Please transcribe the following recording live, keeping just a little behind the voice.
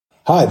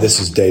Hi, this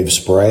is Dave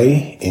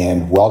Spray,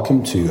 and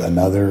welcome to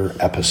another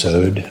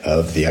episode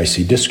of the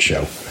IC Disc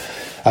Show.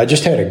 I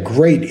just had a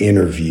great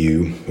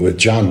interview with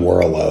John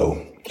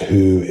Warrillow,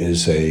 who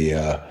is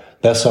a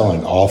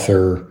best-selling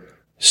author,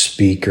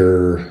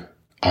 speaker,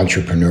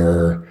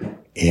 entrepreneur,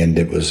 and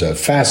it was a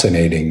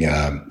fascinating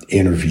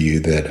interview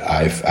that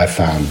I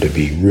found to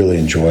be really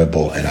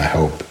enjoyable, and I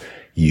hope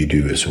you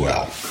do as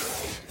well.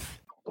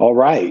 All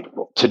right.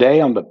 Well,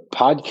 today on the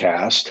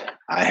podcast,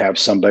 I have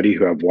somebody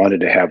who I've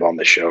wanted to have on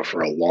the show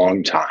for a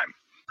long time.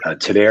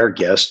 Today, our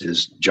guest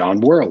is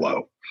John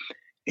Warrillow.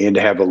 And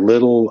to have a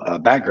little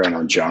background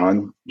on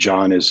John,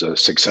 John is a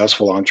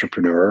successful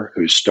entrepreneur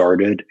who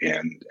started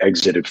and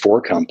exited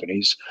 4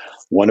 companies,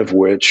 one of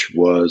which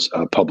was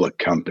a public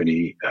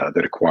company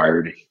that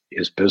acquired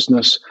his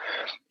business.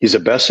 He's a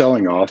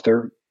best-selling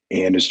author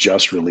and has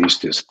just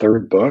released his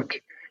 3rd book.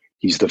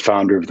 He's the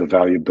founder of the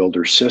Value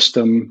Builder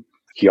System.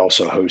 He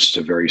also hosts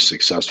a very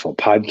successful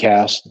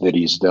podcast that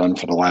he's done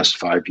for the last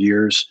 5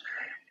 years.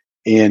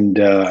 And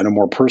on a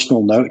more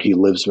personal note, he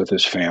lives with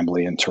his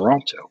family in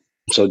Toronto.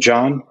 So,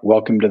 John,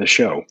 welcome to the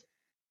show.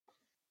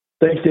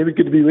 Thanks, David.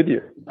 Good to be with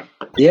you.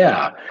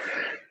 Yeah.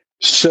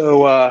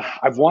 So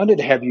I've wanted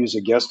to have you as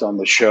a guest on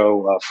the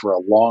show for a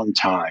long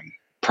time,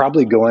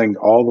 probably going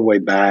all the way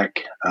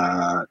back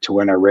to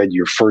when I read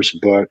your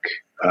first book,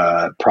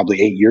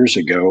 probably 8 years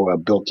ago,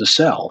 Built to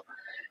Sell.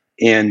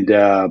 And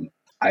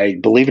I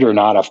believe it or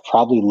not, I've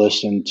probably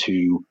listened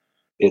to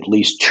at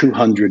least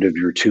 200 of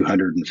your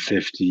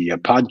 250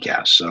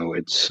 podcasts. So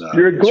it's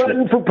you're a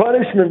glutton for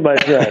punishment, my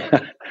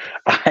friend.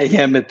 I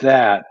am at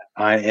that.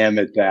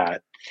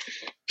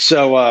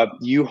 So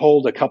you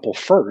hold a couple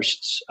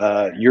firsts.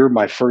 You're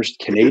my first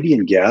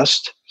Canadian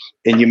guest,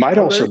 and you might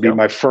also be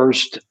my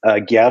first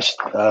guest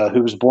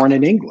who was born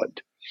in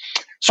England.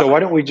 So why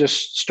don't we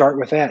just start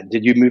with that?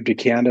 Did you move to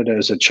Canada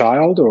as a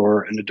child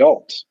or an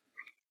adult?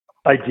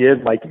 I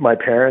did. My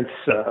parents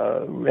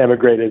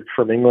emigrated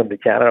from England to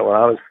Canada when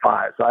I was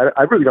 5. So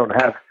I really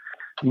don't have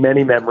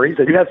many memories.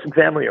 I do have some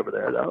family over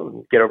there,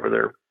 though. Get over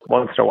there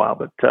once in a while,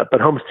 but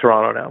home's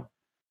Toronto now.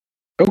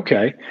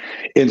 Okay.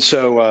 And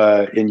so,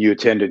 and you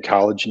attended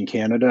college in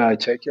Canada, I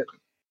take it?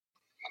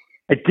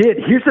 I did.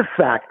 Here's a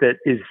fact that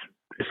is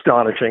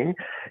astonishing.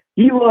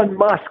 Elon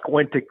Musk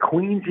went to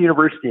Queen's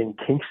University in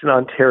Kingston,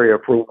 Ontario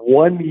for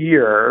 1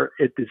 year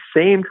at the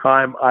same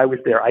time I was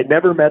there. I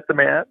never met the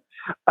man.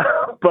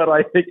 But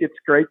I think it's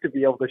great to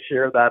be able to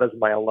share that as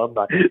my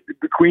alumni.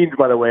 The Queen's,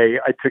 by the way,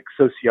 I took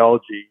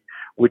sociology,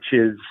 which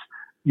is,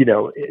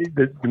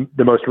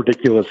 the most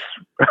ridiculous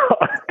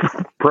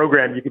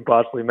program you can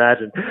possibly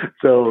imagine.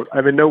 So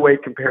I'm in no way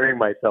comparing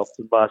myself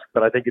to Musk,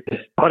 but I think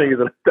it's funny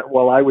that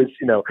while I was,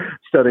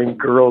 studying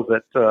girls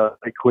at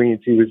Queen's,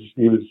 he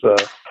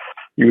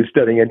was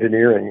studying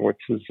engineering,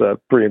 which is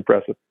pretty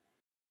impressive.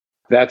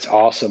 That's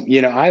awesome.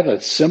 I have a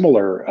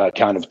similar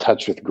kind of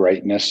touch with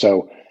greatness.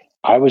 So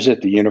I was at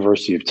the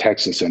University of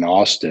Texas in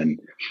Austin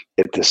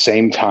at the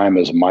same time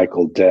as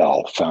Michael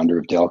Dell, founder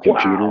of Dell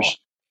Computers.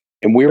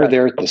 Wow. And we were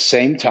there at the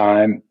same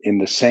time in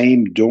the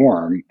same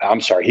dorm. I'm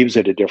sorry, he was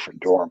at a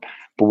different dorm,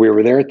 but we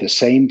were there at the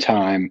same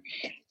time.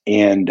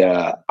 And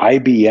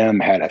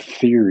IBM had a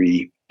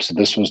theory, so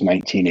this was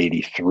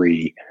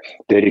 1983,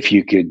 that if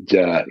you could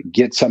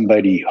get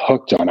somebody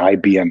hooked on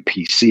IBM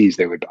PCs,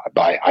 they would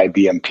buy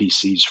IBM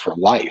PCs for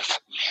life.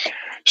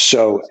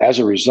 So as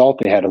a result,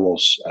 they had a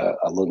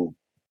little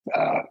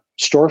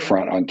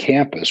storefront on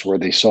campus where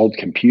they sold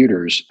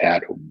computers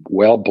at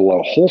well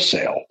below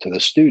wholesale to the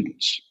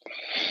students.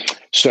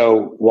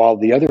 So while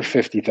the other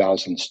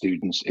 50,000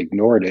 students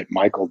ignored it,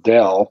 Michael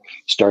Dell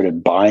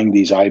started buying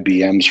these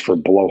IBMs for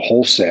below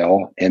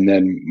wholesale and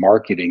then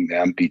marketing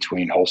them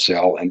between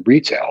wholesale and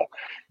retail.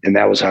 And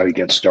that was how he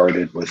got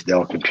started with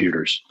Dell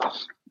Computers.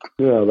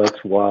 Yeah,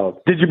 that's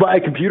wild. Did you buy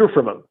a computer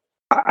from him?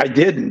 I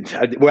didn't.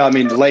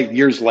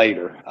 Years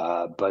later.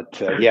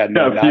 But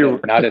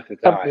not at the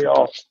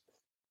time.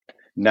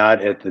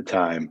 Not at the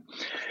time.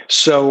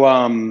 So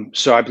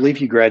I believe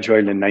you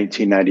graduated in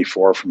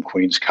 1994 from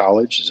Queen's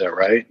College. Is that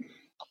right?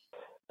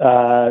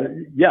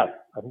 Yeah,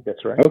 I think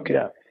that's right. Okay.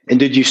 Yeah. And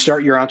did you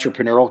start your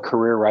entrepreneurial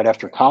career right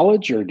after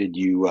college, or did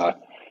you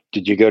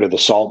go to the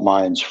salt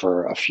mines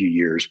for a few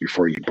years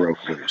before you broke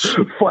loose?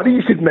 Funny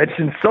you should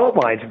mention salt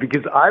mines,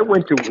 because I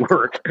went to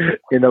work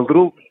in a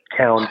little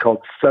town called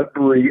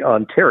Sudbury,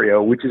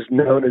 Ontario, which is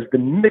known as the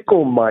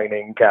nickel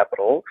mining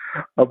capital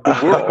of the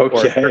world, or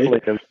certainly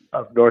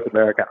of North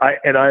America.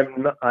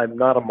 I'm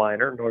not a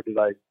miner, nor did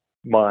I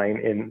mine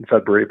in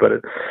Sudbury, but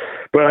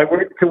I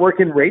went to work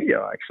in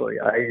radio. Actually,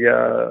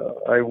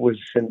 I was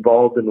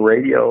involved in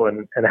radio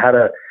and had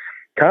a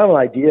kind of an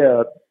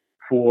idea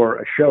for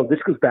a show. This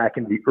goes back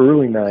in the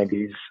early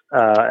 90s.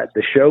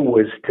 The show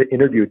was to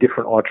interview a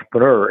different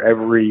entrepreneur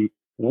every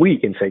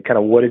week and say, kind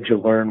of, what did you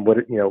learn? What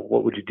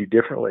would you do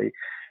differently?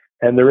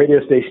 And the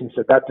radio station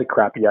said, that's a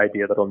crappy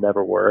idea. That'll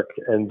never work.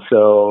 And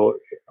so,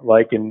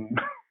 like in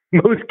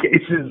most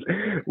cases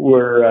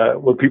where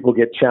people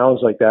get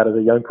challenged like that as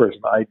a young person,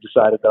 I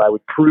decided that I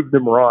would prove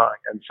them wrong.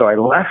 And so I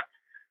left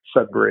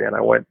Sudbury and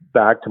I went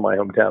back to my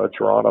hometown of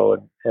Toronto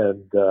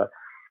and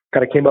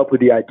kind of came up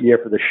with the idea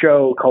for the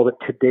show, called it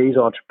Today's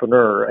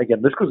Entrepreneur.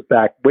 Again, this goes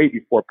back way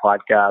before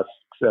podcasts,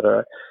 et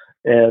cetera,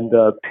 and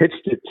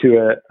pitched it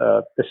to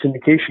a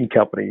syndication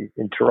company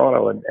in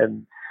Toronto,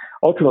 and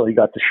ultimately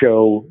got the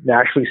show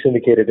nationally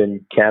syndicated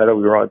in Canada.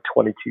 We were on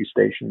 22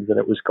 stations, and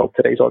it was called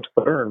Today's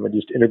Entrepreneur. And we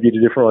just interviewed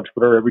a different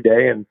entrepreneur every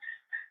day and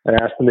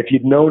asked them, if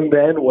you'd known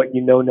then what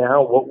you know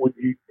now, what would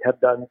you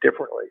have done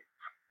differently?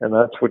 And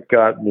that's what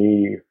got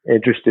me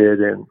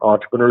interested in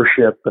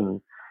entrepreneurship and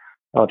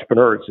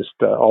entrepreneurs, just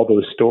all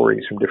those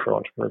stories from different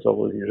entrepreneurs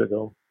all those years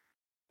ago.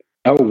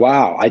 Oh,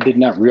 wow. I did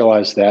not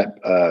realize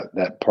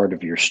that part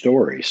of your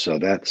story. So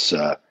that's,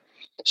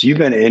 so you've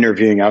been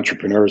interviewing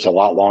entrepreneurs a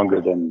lot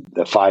longer than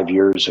the 5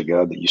 years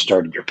ago that you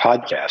started your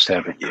podcast,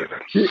 haven't you?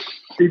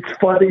 It's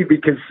funny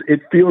because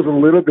it feels a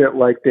little bit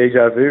like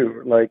deja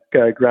vu, like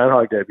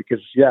Groundhog Day, because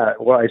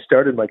I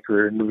started my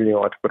career interviewing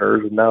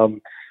entrepreneurs, and now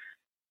I'm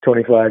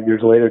 25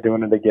 years later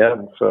doing it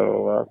again.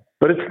 So,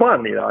 but it's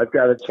fun, I've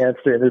got a chance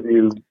to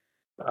interview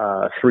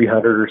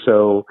 300 or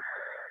so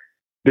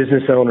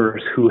business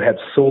owners who have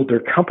sold their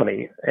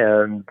company,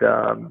 and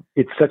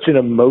it's such an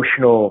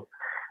emotional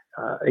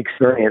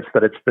experience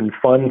that it's been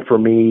fun for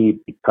me,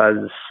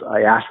 because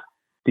I asked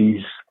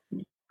these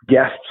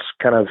guests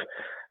kind of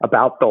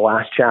about the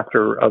last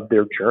chapter of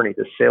their journey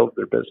to sale of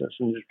their business.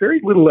 And there's very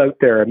little out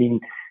there. I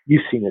mean,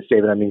 you've seen this,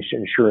 David. I mean,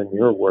 I'm sure in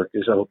your work,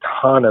 there's a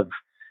ton of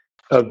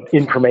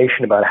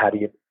information about how do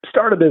you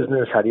start a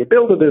business, how do you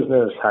build a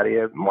business, how do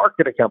you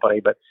market a company,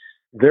 but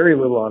very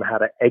little on how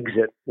to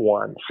exit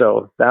one.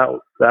 So that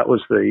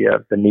was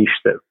the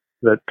niche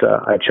that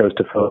I chose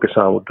to focus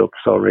on with Built to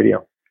Sell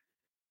Radio.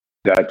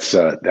 That's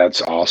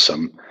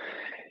awesome.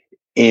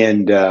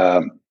 And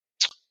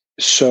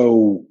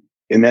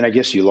and then I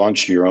guess you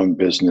launched your own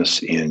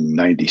business in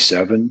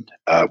 97.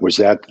 Was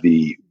that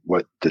the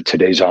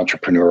Today's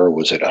Entrepreneur,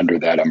 was it under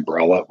that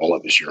umbrella while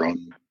it was your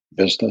own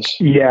business?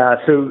 Yeah.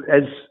 So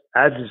as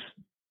is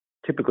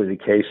typically the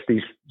case,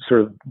 these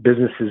sort of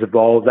businesses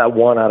evolve that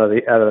one out of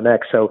the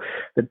next. So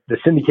the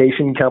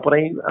syndication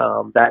company,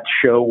 that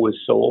show was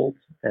sold,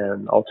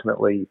 and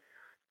ultimately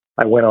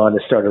I went on to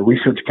start a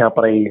research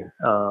company,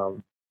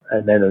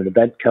 and then an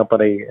event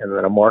company, and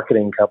then a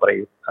marketing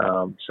company.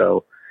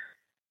 So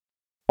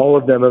all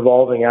of them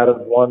evolving out of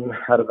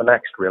the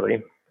next,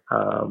 really.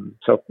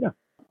 So yeah.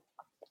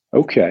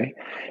 Okay.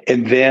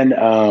 And then,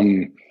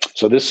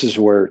 so this is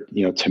where,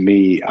 to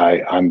me,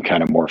 I'm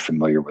kind of more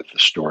familiar with the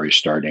story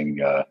starting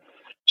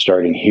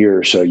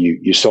here. So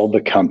you sold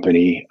the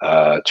company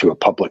to a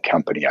public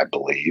company, I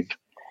believe,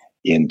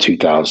 in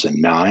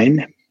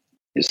 2009.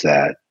 Does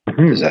that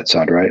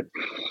sound right?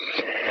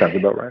 Sounds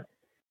about right.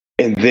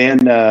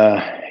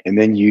 And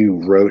then you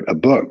wrote a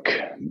book,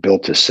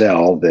 Built to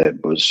Sell,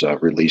 that was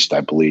released,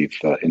 I believe,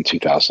 in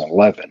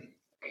 2011.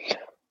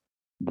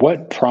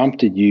 What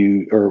prompted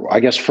you, or I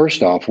guess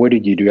first off, what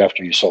did you do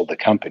after you sold the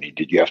company?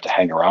 Did you have to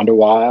hang around a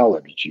while,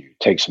 or did you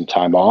take some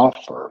time off?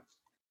 Or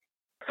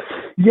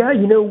yeah,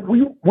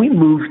 we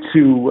moved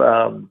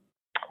to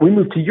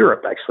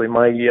Europe. Actually,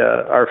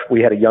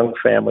 we had a young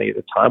family at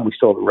the time. We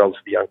still have a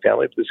relatively young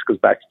family, but this goes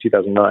back to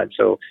 2009.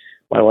 So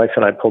my wife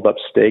and I pulled up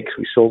stakes.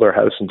 We sold our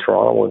house in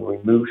Toronto, and we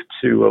moved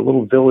to a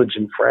little village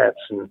in France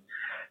and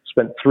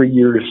spent 3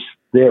 years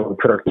there. We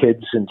put our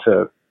kids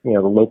into the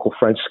local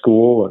French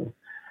school and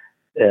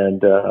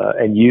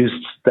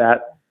used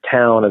that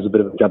town as a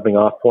bit of a jumping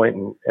off point,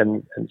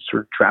 and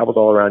sort of traveled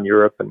all around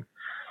Europe. And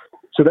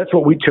so that's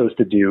what we chose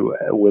to do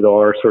with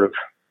our sort of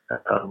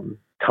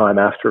time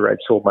after I'd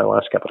sold my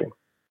last company.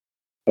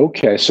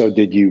 Okay. So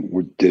did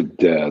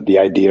the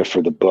idea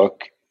for the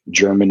book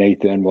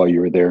germinate then while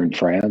you were there in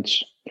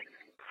France?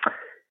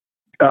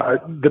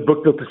 The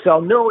book Built to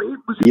Sell? No, it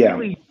was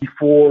really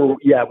before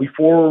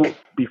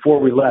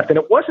we left. And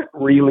it wasn't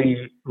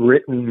really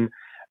written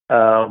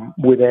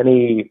with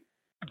any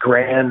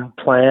grand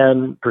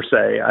plan per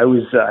se.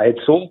 I had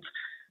sold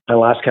my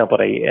last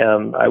company,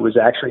 and I was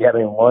actually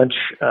having lunch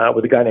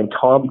with a guy named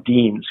Tom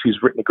Deans, who's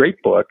written a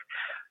great book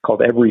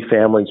called Every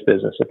Family's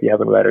Business. If you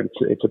haven't read it,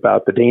 it's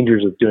about the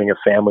dangers of doing a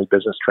family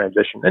business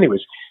transition. Anyways,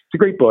 it's a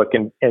great book.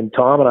 And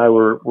Tom and I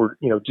were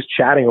just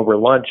chatting over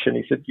lunch, and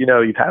he said,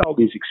 you've had all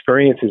these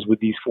experiences with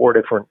these 4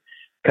 different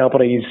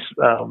companies.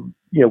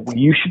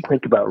 You should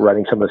think about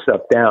writing some of the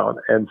stuff down.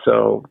 And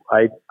so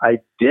I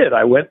did.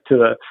 I went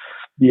to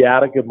the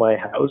attic of my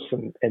house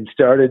and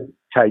started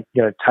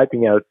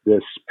typing out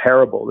this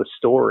parable, this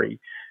story,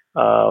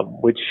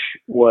 which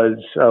was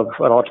of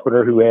an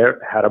entrepreneur who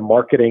had a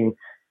marketing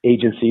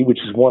agency, which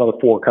is one of the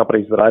 4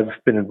 companies that I've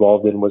been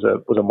involved in, was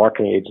a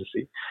marketing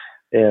agency,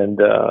 and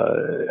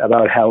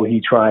about how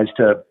he tries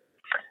to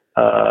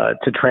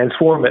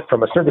transform it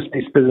from a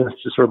service-based business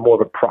to sort of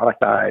more of a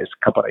productized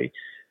company,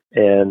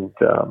 and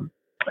so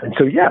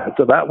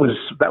that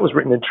was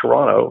written in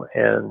Toronto,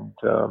 and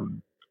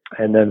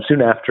then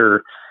soon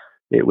after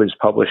it was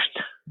published,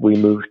 we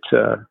moved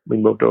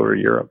over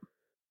to Europe.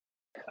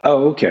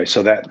 Oh, okay.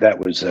 So that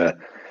was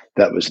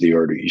the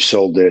order. You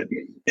sold it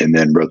and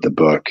then wrote the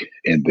book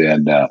and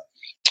then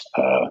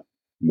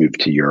moved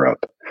to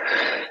Europe.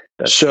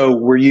 So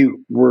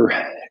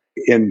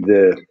in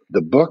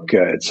the book,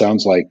 it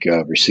sounds like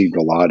received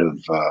a lot of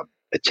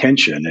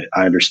attention.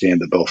 I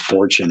understand that both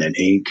Fortune and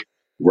Inc.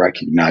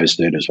 recognized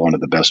it as one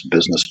of the best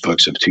business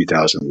books of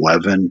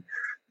 2011.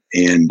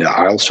 And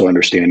I also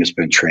understand it's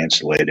been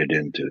translated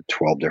into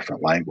 12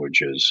 different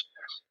languages.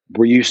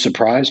 Were you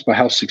surprised by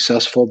how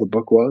successful the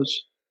book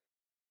was?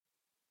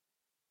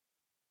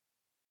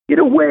 In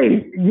a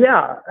way,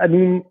 yeah. I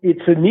mean,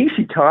 it's a niche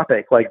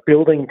topic, like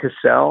building to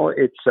sell.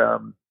 It's,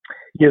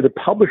 the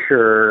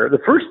publisher, the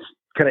first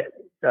kind of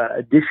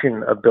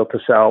edition of Built to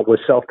Sell was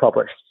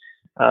self-published.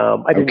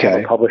 I didn't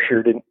have a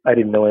publisher. I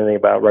didn't know anything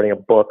about writing a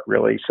book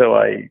really. So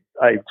I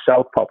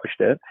self-published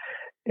it,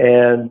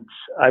 and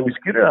I was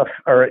good enough,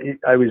 or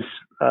I was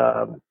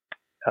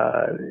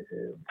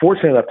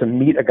fortunate enough to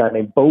meet a guy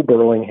named Bo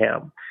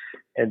Burlingham.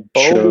 And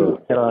Bo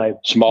and I,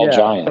 Small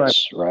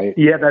Giants, right?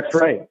 Yeah, that's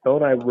right. Bo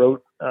and I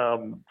wrote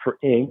for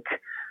Inc.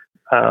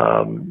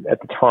 At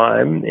the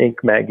time,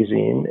 Inc.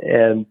 magazine.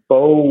 And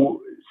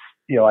Bo,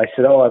 I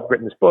said, "Oh, I've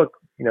written this book.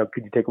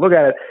 Could you take a look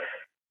at it?"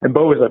 And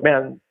Bo was like,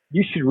 "Man,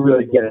 you should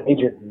really get an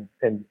agent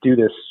and do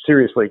this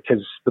seriously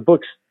because the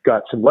book's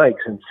got some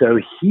legs." And so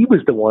he was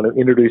the one who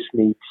introduced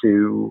me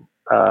to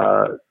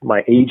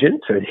my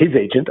agent, or his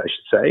agent, I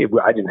should say.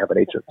 I didn't have an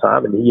agent at the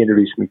time, and he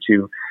introduced me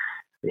to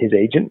his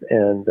agent,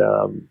 and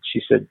she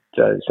said,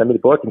 "Send me the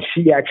book." And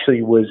she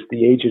actually was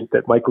the agent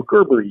that Michael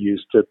Gerber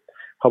used to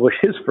publish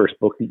his first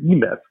book, The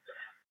E-Myth.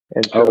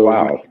 And so, oh,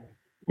 wow.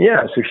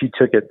 Yeah, so she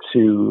took it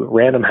to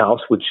Random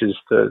House, which is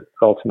the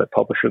ultimate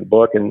publisher of the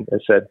book, and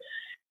said,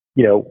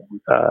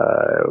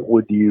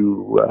 would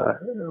you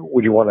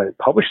want to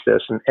publish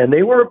this? And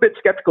they were a bit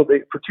skeptical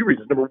for two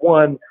reasons. Number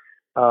one,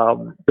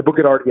 the book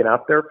had already been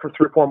out there for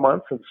 3 or 4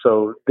 months, and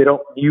so they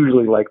don't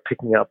usually like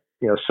picking up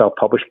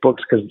self-published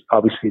books because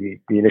obviously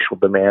the initial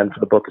demand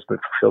for the book has been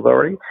fulfilled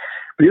already.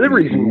 But the other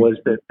reason was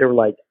that they were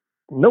like,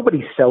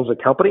 nobody sells a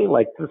company.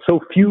 Like,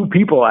 so few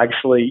people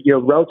actually,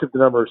 relative to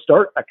the number of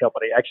start a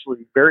company,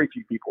 actually very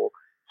few people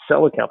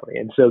sell a company.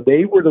 And so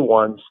they were the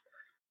ones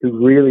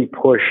who really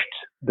pushed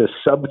the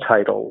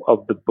subtitle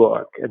of the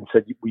book and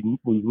said, we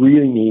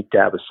really need to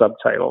have a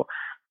subtitle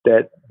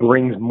that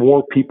brings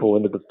more people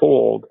into the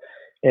fold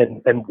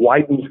and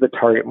widens the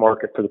target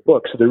market for the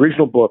book. So the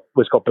original book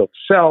was called Built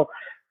to Sell,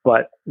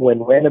 but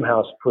when Random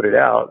House put it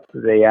out,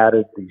 they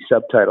added the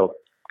subtitle,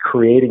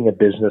 Creating a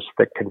Business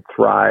That Can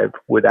Thrive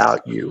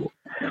Without You.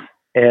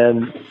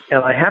 And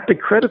I have to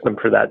credit them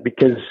for that,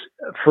 because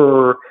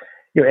for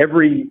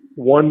every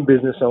one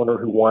business owner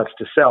who wants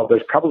to sell,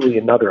 there's probably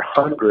another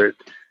 100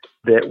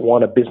 that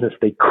want a business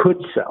they could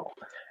sell.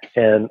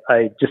 And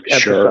I just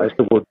emphasize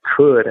the word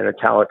could in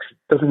italics.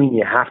 It doesn't mean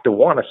you have to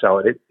want to sell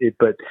it,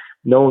 but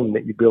knowing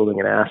that you're building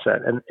an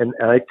asset. And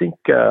I think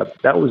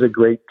that was a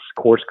great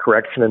course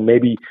correction, and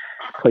maybe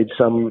played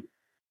some,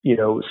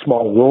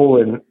 small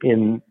role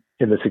in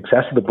the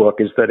success of the book,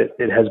 is that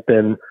it has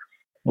been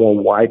more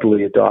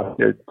widely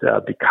adopted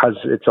because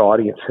its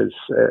audience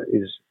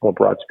is more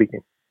broad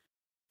speaking.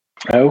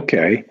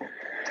 Okay.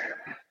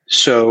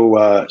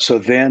 So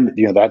then,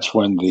 that's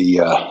when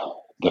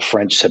the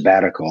French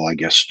sabbatical, I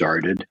guess,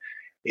 started,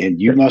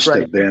 and you must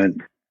have been,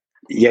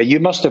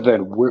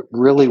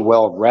 really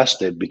well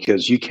rested,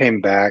 because you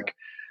came back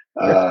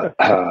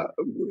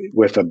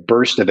with a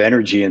burst of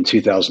energy in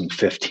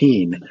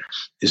 2015.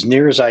 As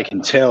near as I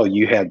can tell,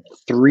 you had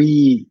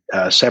 3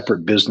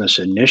 separate business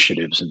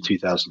initiatives in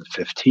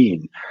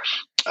 2015.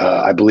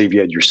 I believe you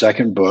had your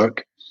second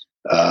book,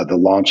 the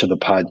launch of the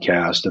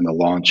podcast, and the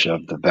launch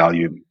of the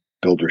Value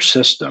Builder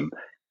System.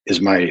 Is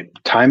my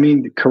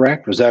timing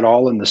correct? Was that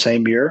all in the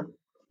same year?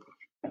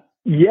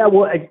 Yeah,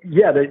 well,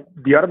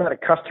 the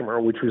Automatic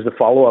Customer, which was the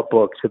follow-up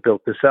book to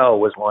Built to Sell,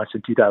 was launched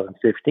in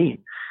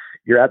 2015.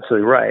 You're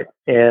absolutely right.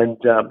 And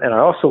I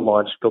also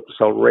launched Built to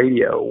Sell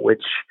Radio,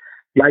 which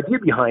the idea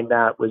behind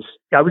that was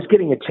I was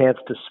getting a chance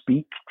to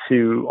speak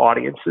to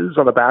audiences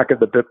on the back of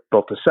the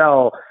Built to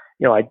Sell.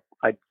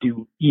 I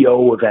do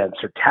EO events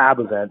or TAB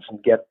events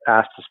and get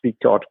asked to speak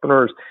to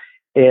entrepreneurs.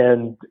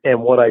 And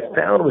what I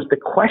found was the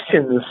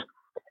questions,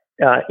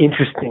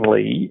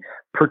 interestingly,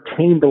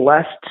 pertained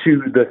less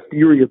to the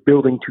theory of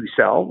building to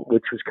sell,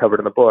 which was covered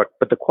in the book,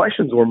 but the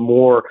questions were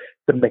more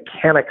the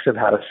mechanics of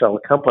how to sell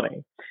a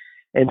company.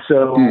 And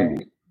so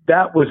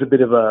that was a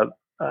bit of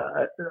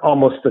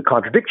almost a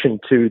contradiction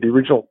to the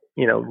original,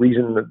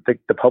 reason that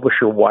the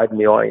publisher widened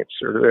the audience,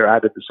 or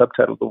added the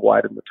subtitle to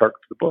widen the target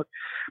for the book.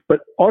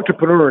 But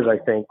entrepreneurs,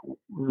 I think,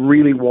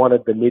 really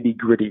wanted the nitty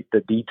gritty,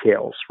 the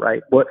details,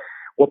 right? What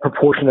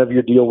proportion of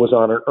your deal was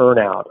on an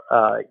earnout?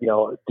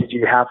 Did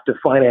you have to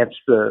finance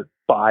the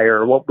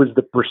buyer? What was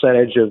the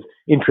percentage of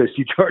interest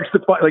you charged the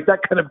buyer? Like that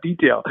kind of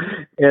detail.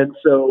 And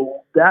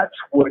so that's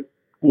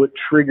what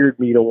triggered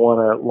me to want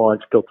to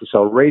launch Built to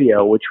Sell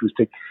Radio, which was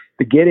to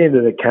get into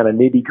the kind of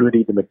nitty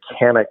gritty, the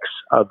mechanics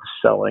of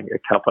selling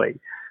a company.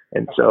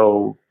 And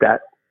so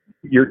that,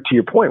 to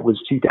your point, was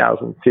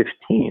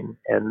 2015.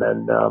 And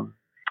then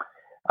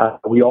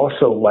we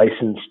also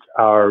licensed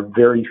our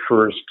very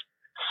first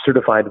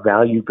certified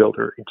value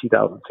builder in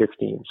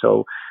 2015.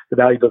 So the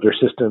value builder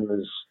system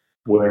is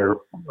where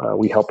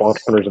we help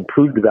entrepreneurs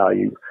improve the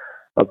value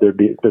of their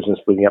business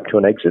leading up to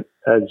an exit,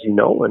 as you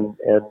know, and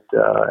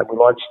we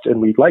launched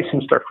and we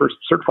licensed our first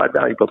certified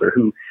value builder,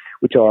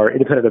 which are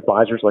independent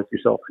advisors like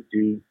yourself who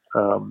do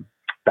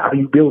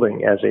value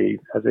building as an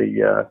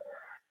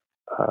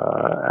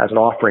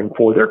offering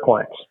for their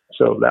clients.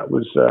 So that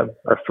was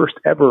our first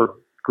ever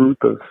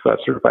group of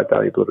certified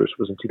value builders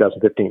was in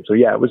 2015. So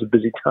yeah, it was a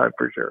busy time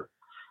for sure.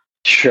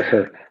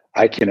 Sure,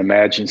 I can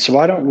imagine. So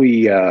why don't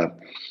we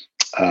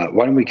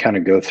kind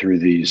of go through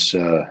these,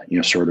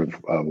 sort of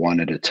one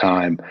at a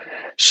time.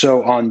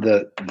 So on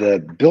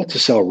the Built to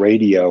Sell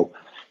radio,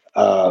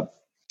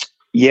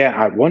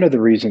 one of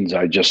the reasons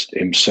I just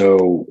am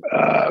so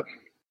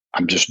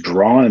I'm just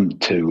drawn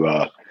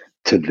to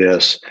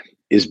this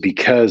is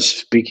because,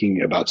 speaking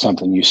about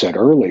something you said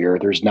earlier,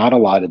 there's not a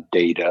lot of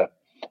data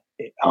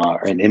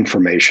and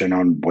information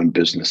on when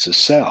businesses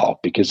sell,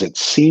 because it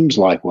seems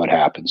like what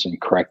happens, and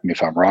correct me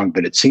if I'm wrong,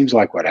 but it seems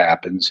like what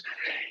happens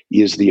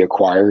is the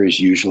acquirer is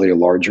usually a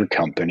larger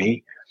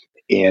company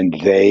and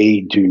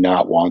they do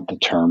not want the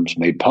terms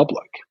made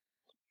public.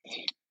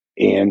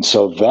 And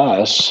so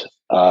thus,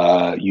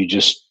 a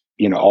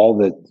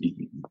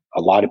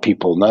lot of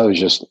people know is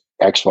just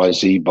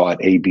XYZ bought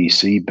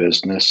ABC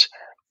business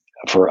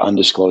for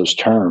undisclosed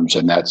terms,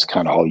 and that's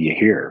kind of all you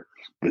hear.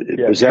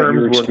 Yeah, is that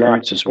your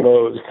experience as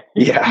well?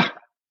 Yeah.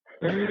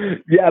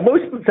 Yeah,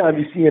 most of the time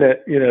you see in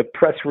a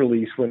press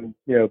release when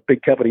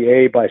big company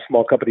A buys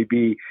small company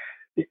B,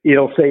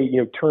 it'll say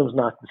terms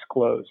not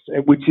disclosed,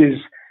 which is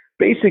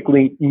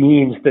basically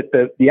means that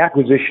the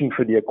acquisition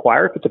for the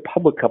acquirer, if it's a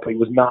public company,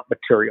 was not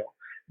material,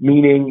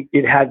 meaning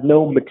it had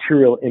no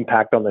material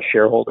impact on the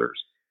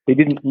shareholders. They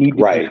didn't need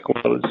to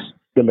disclose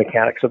the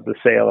mechanics of the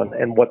sale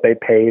and what they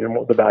paid and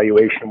what the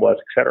valuation was,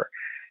 et cetera.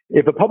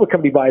 If a public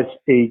company buys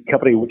a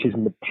company which is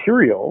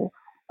material,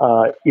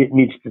 it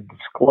needs to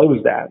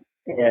disclose that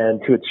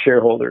and to its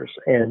shareholders.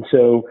 And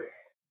so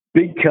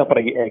big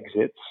company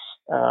exits,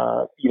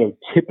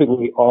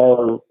 typically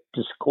are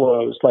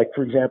disclosed. Like,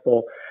 for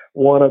example,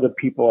 one of the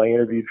people I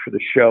interviewed for the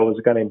show was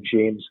a guy named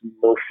James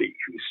Murphy,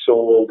 who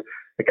sold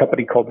a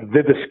company called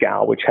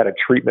Viviscal, which had a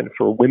treatment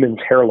for women's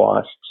hair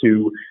loss,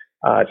 to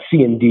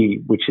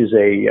C&D, which is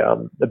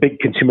a big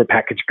consumer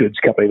packaged goods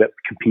company that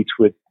competes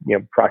with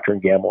Procter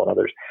 & Gamble and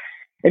others.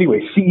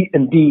 Anyway,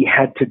 C&D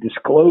had to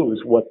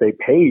disclose what they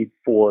paid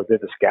for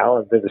Viviscal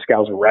and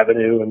Viviscal's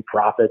revenue and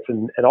profits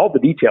and all the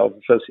details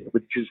associated,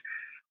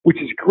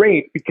 which is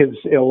great because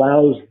it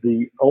allows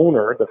the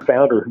owner, the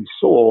founder who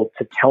sold,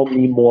 to tell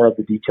me more of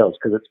the details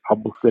because it's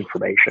public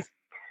information.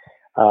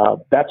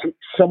 That's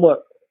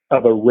somewhat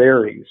of a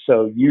rarity.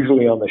 So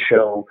usually on the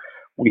show,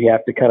 we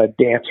have to kind of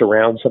dance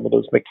around some of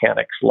those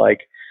mechanics.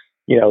 Like,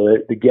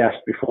 the guest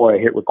before I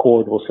hit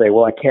record will say,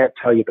 well, I can't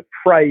tell you the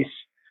price,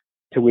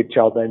 to which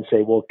I'll then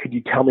say, well, could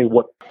you tell me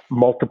what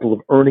multiple of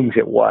earnings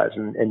it was?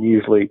 And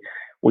usually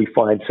we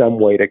find some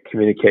way to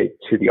communicate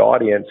to the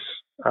audience,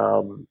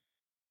 some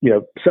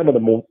of the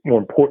more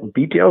important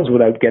details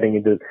without getting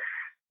into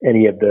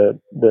any of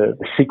the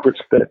secrets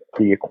that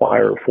the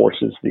acquirer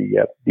forces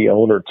the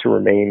owner to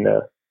remain,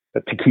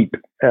 to keep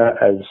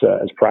as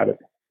private.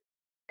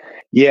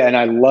 Yeah, and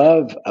I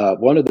love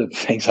one of the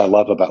things I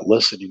love about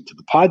listening to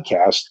the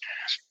podcast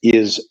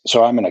is,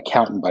 so I'm an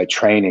accountant by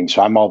training,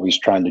 so I'm always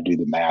trying to do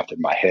the math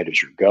in my head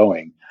as you're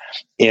going,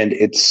 and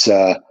it's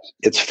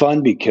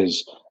fun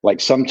because, like,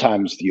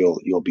 sometimes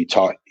you'll be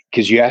taught,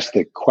 because you ask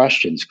the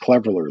questions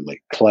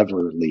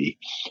cleverly.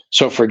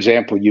 So, for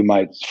example, you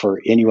might,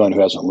 for anyone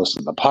who hasn't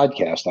listened to the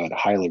podcast, I'd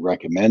highly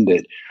recommend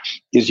it.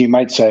 Is you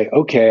might say,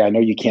 okay, I know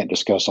you can't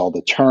discuss all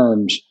the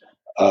terms,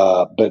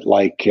 but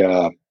like,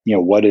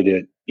 what did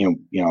it?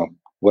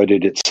 What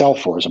did it sell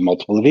for as a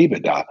multiple of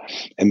EBITDA?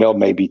 And they'll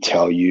maybe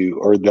tell you,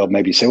 or they'll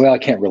maybe say, well, I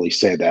can't really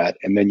say that.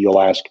 And then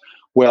you'll ask,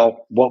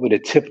 well, what would a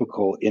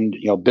typical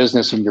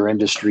business in your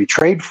industry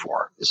trade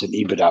for as an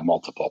EBITDA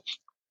multiple?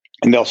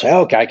 And they'll say,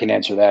 okay, I can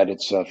answer that.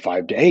 It's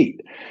 5 to 8.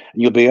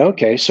 And you'll be,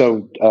 okay,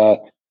 so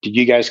did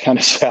you guys kind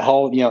of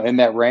sell, in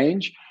that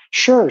range?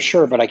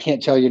 Sure, but I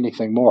can't tell you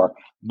anything more.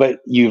 But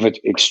you've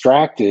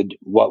extracted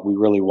what we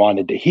really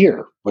wanted to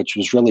hear, which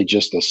was really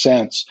just a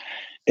sense.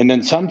 And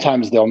then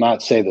sometimes they'll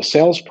not say the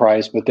sales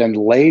price, but then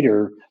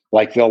later,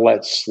 like, they'll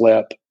let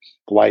slip,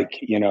 like,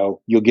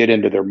 you'll get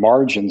into their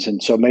margins.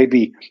 And so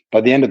maybe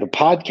by the end of the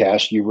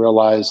podcast, you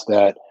realize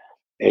that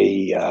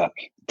a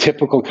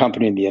typical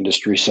company in the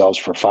industry sells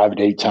for 5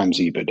 to 8 times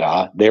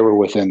EBITDA. They were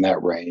within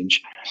that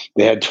range.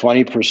 They had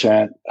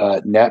 20%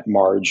 net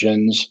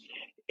margins,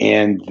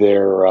 and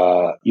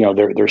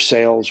their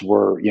sales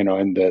were, in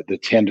the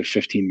 $10 to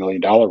 $15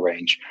 million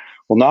range.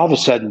 Well, now all of a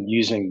sudden,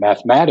 using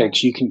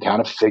mathematics, you can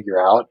kind of figure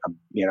out,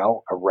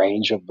 a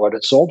range of what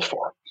it sold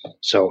for.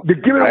 So you're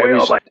giving away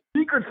all my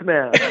secrets,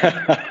 man.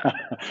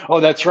 Oh,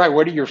 that's right.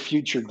 What are your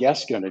future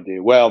guests going to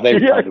do? Well, they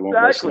probably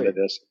won't listen to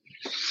this.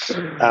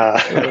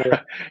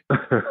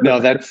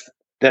 No,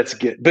 that's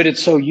good. But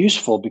it's so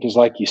useful because,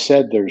 like you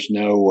said, there's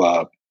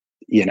no,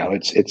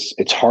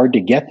 it's hard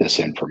to get this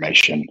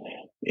information.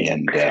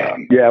 And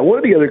one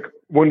of the other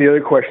one of the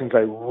other questions I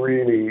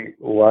really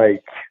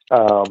like,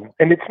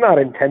 and it's not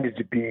intended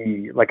to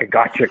be like a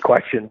gotcha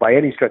question by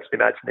any stretch of the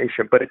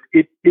imagination, but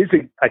it is,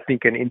 I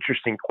think, an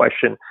interesting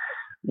question,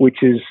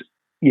 which is,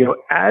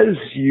 as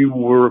you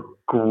were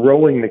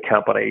growing the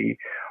company,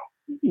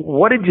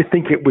 what did you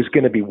think it was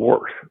going to be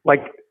worth?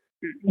 Like,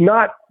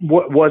 not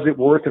what was it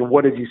worth and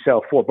what did you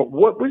sell for, but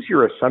what was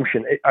your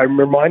assumption? I'm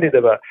reminded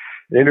of an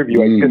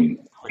interview I just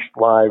pushed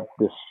live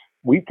this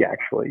week,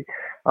 actually. It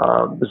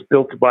was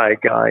built by a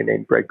guy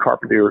named Greg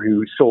Carpenter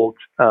who sold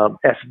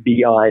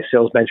SBI,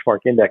 Sales Benchmark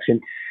Index. And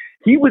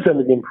he was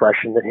under the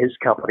impression that his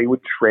company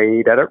would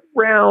trade at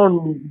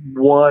around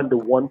 1 to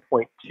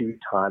 1.2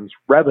 times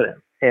revenue.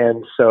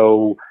 And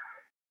so,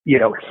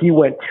 he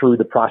went through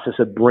the process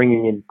of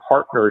bringing in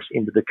partners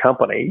into the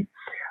company.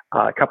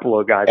 A couple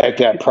of guys at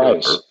that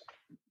price.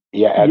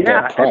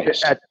 That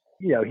price.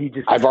 He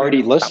just. I've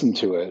already listened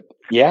to it.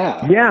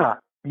 Yeah.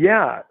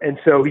 And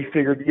so he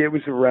figured it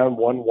was around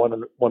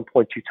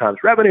 1.2 times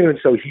revenue, and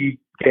so he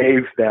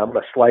gave them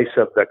a slice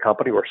of the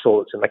company, or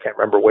sold it, and I can't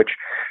remember which,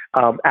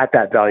 at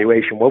that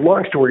valuation. Well,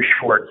 long story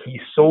short, he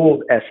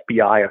sold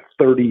SBI a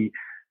 $30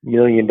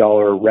 million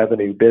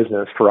revenue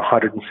business for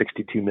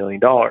 $162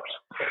 million.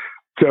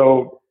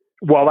 So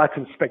while that's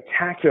a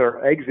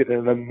spectacular exit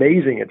and an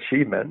amazing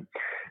achievement,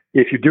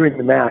 if you're doing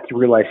the math, you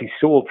realize he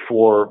sold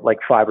for like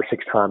 5 or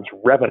 6 times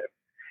revenue.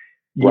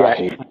 Yet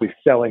he was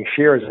selling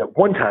shares at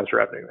 1 times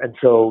revenue. And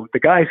so the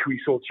guys who he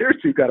sold shares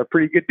to got a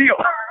pretty good deal.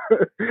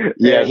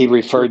 Yeah, he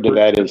referred to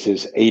that as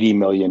his $80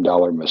 million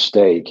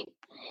mistake.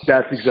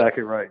 That's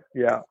exactly right.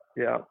 Yeah.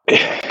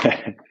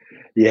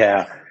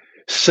 Yeah.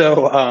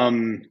 So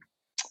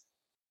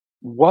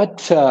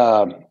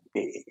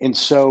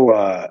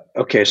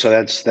okay, so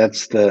that's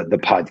the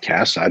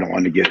podcast. I don't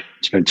want to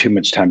spend too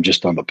much time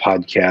just on the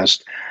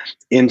podcast.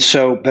 And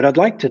so, but I'd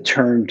like to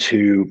turn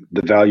to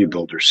the Value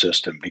Builder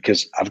system,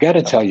 because I've got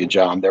to tell you,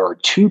 John, there are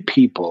 2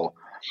 people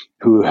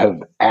who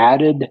have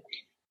added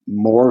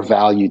more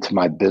value to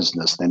my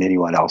business than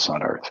anyone else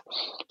on earth.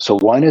 So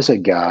one is a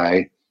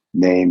guy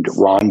named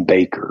Ron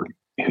Baker,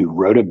 who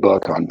wrote a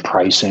book on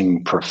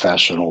pricing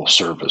professional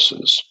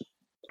services.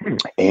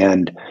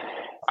 And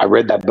I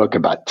read that book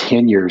about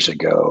 10 years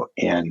ago,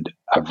 and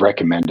I've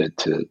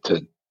recommended it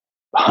to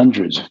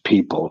hundreds of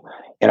people.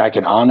 And I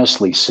can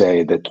honestly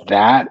say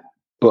that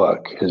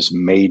book has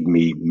made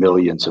me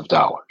millions of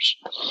dollars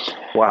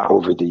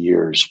over the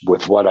years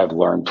with what I've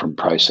learned from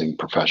pricing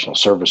professional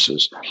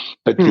services.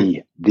 But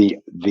the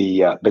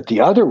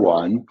other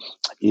one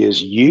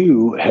is,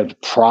 you have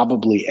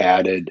probably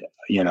added,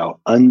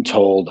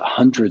 untold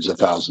hundreds of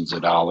thousands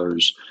of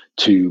dollars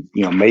to,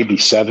 maybe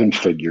 7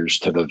 figures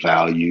to the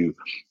value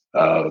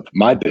of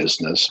my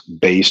business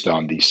based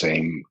on these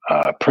same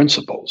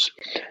principles.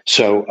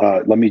 So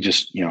let me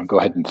just, go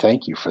ahead and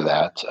thank you for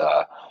that.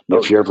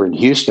 If you're ever in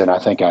Houston, I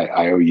think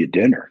I owe you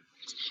dinner.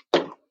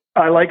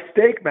 I like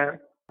steak, man.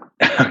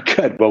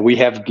 Good. Well, we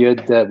have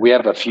we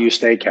have a few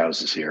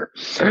steakhouses here.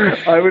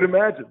 I would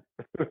imagine.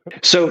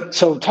 So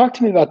talk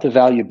to me about the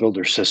Value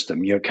Builder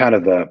system, kind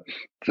of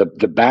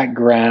the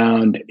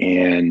background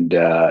and,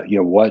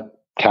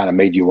 what kind of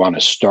made you want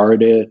to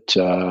start it.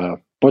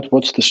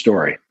 What's the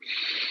story?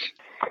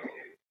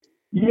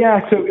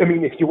 Yeah, so I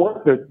mean, if you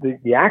want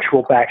the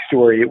actual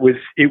backstory, it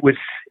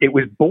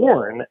was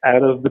born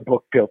out of the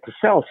book Built to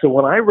Sell. So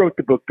when I wrote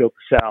the book Built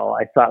to Sell,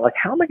 I thought, like,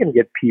 how am I going to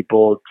get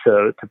people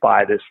to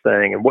buy this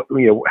thing, and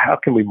how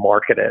can we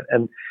market it?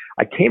 And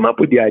I came up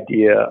with the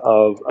idea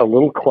of a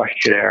little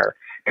questionnaire,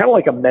 kind of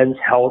like a Men's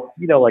Health.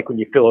 Like when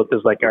you fill it,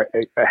 there's like a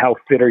how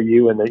fit are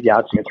you, and then you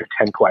have to answer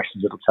 10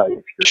 questions. It'll tell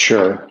you if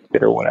you're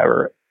fit or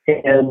whatever.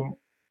 And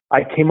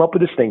I came up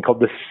with this thing called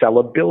the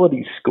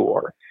Sellability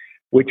Score,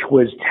 which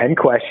was 10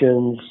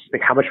 questions,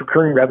 like how much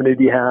recurring revenue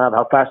do you have,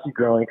 how fast are you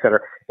growing, et cetera,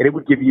 and it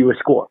would give you a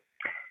score.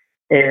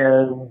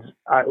 And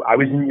I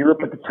was in Europe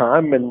at the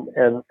time, and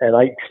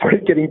I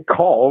started getting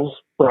calls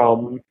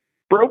from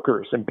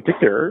brokers in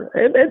particular,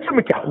 and some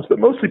accountants, but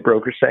mostly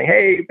brokers, saying,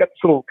 hey, we've got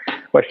this little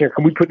questionnaire,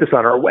 can we put this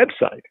on our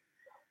website?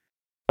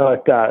 I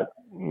thought,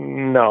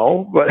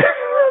 no, but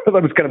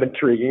that was kind of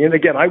intriguing. And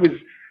again, I was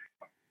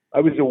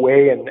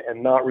away and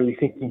not really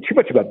thinking too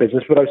much about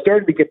business, but I was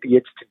starting to get the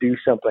itch to do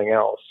something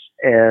else.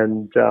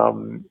 And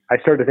I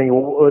started thinking,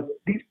 well, if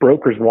these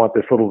brokers want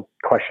this little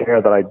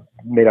questionnaire that I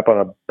made up on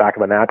the back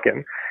of a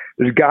napkin,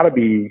 there's got to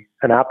be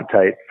an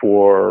appetite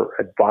for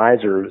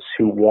advisors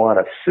who want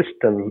a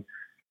system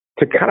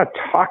to kind of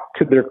talk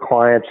to their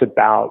clients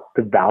about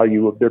the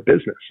value of their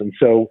business. And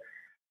so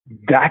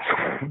that's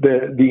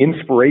the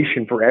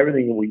inspiration for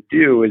everything we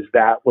do, is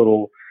that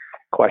little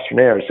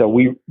questionnaire. So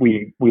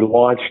we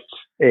launched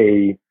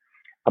a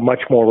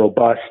much more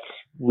robust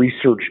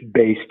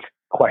research-based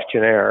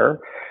questionnaire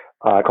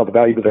called the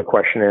Value Builder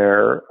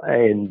Questionnaire,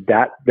 and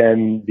that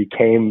then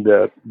became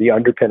the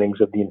underpinnings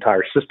of the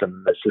entire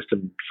system. The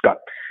system's got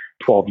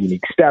 12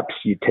 unique steps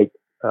you take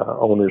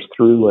owners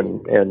through,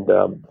 and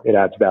it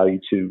adds value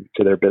to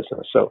their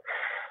business. So,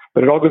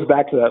 but it all goes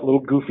back to that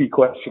little goofy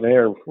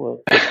questionnaire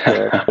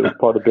that was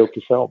part of Built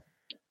to Sell.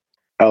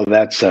 Oh,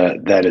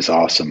 that is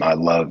awesome. I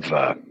love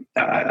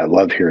I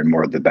love hearing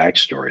more of the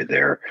backstory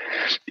there.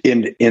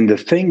 In the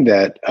thing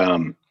that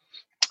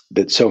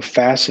that's so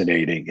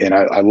fascinating, and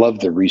I love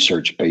the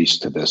research base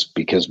to this,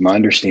 because my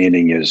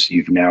understanding is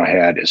you've now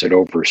had, is it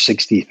over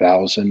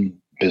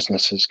 60,000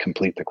 businesses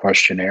complete the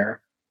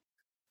questionnaire?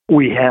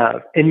 We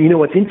have. And you know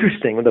what's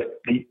interesting,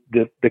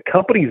 the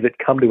companies that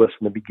come to us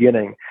in the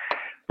beginning,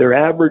 their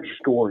average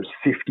score is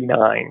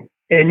 59.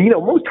 And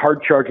most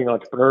hard charging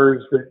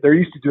entrepreneurs, they're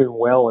used to doing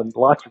well in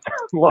lots of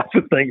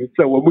things.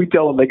 So when we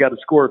tell them they got a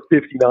score of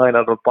 59 out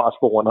of a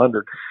possible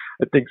 100,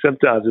 I think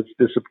sometimes it's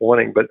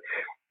disappointing. But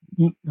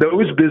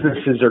those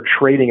businesses are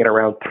trading at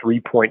around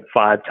 3.5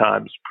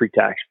 times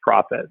pre-tax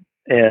profit.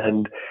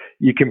 And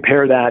you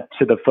compare that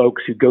to the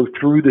folks who go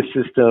through the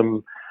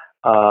system,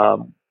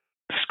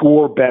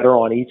 score better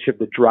on each of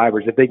the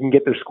drivers. If they can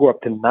get their score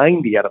up to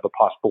 90 out of a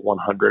possible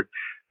 100,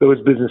 those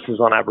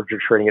businesses on average are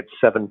trading at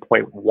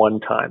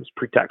 7.1 times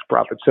pre-tax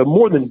profit. So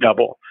more than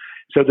double.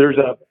 So there's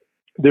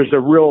a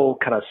real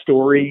kind of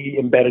story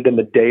embedded in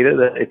the data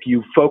that if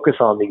you focus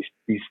on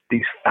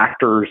these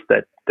factors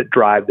that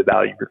drive the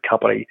value of your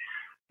company,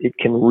 it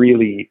can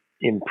really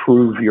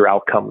improve your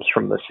outcomes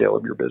from the sale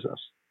of your business.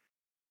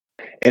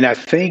 And I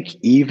think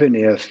even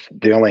if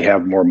they only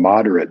have more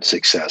moderate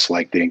success,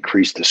 like they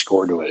increase the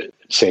score to,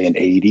 say, an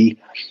 80,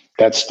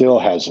 that still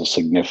has a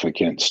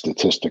significant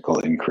statistical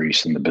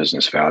increase in the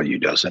business value,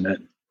 doesn't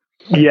it?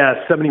 Yeah,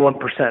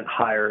 71%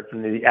 higher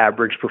than the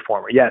average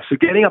performer. Yeah, so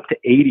getting up to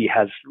 80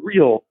 has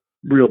real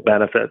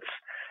benefits.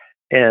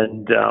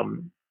 And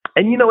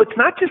it's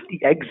not just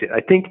the exit.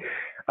 I think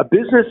a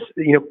business,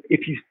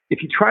 if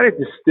you try to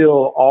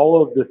distill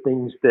all of the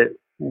things that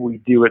we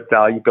do at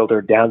Value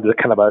Builder down to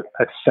kind of a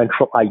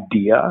central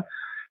idea,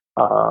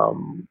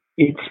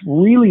 it's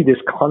really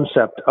this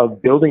concept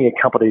of building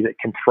a company that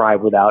can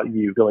thrive without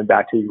you. Going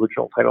back to the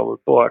original title of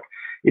the book,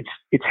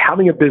 it's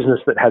having a business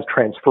that has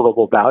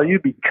transferable value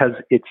because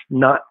it's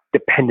not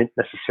dependent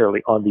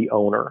necessarily on the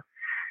owner.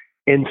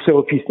 And so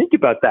if you think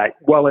about that,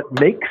 while it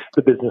makes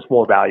the business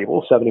more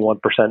valuable,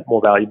 71%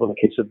 more valuable in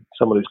the case of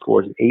someone who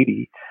scores an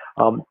 80,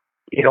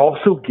 it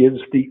also gives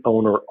the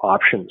owner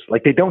options.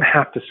 Like, they don't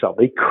have to sell.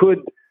 They could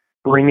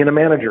bring in a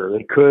manager.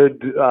 They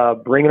could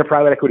bring in a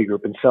private equity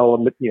group and sell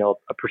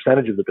a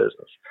percentage of the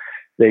business.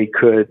 They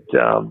could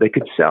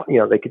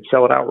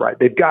sell it outright.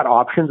 They've got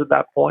options at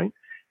that point,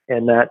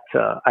 and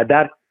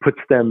that puts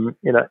them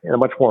in a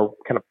much more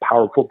kind of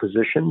powerful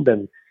position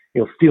than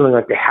feeling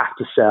like they have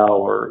to sell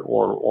or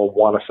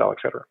want to sell, et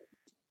cetera.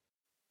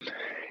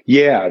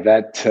 Yeah,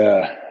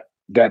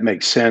 that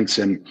makes sense.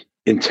 And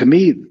to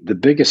me, the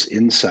biggest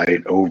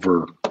insight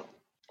over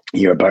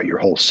about your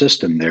whole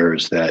system there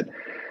is that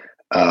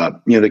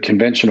the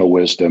conventional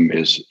wisdom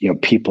is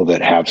people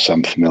that have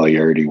some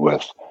familiarity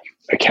with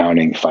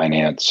accounting,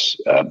 finance,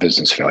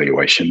 business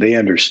valuation, they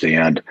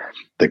understand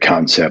the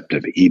concept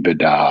of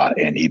EBITDA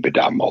and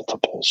EBITDA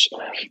multiples.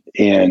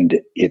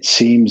 And it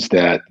seems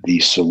that the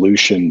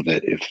solution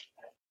that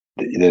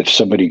if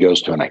somebody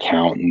goes to an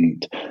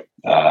accountant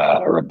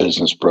or a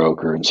business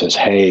broker and says,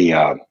 hey,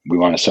 we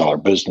want to sell our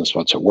business,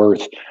 what's it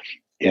worth?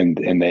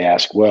 And they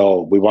ask,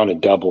 well, we want to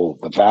double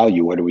the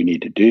value. What do we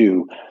need to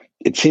do?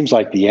 It seems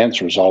like the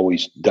answer is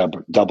always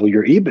double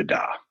your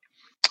EBITDA,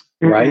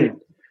 right?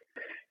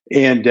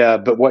 And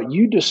but what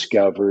you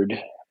discovered,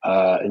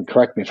 and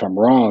correct me if I'm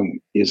wrong,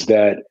 is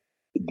that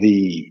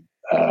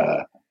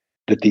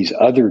that these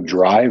other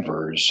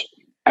drivers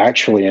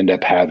actually end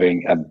up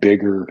having a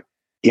bigger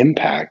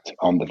impact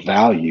on the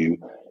value.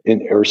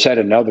 Or said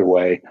another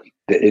way,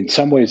 that in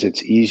some ways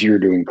it's easier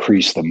to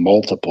increase the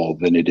multiple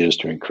than it is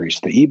to increase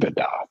the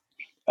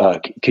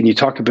EBITDA. Can you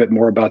talk a bit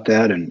more about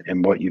that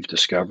and what you've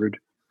discovered?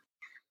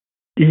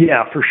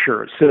 Yeah, for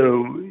sure.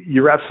 So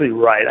you're absolutely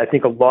right. I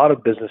think a lot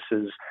of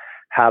businesses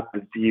have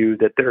the view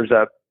that there's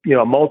a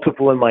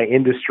multiple in my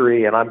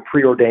industry and I'm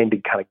preordained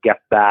to kind of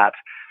get that.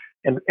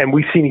 And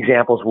we've seen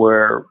examples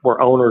where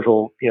owners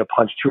will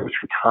punch 2 or 3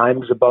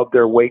 times above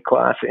their weight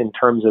class in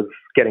terms of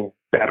getting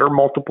better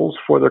multiples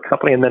for their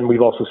company. And then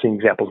we've also seen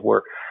examples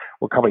where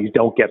companies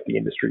don't get the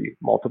industry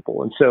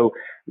multiple. And so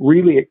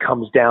really it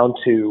comes down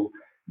to,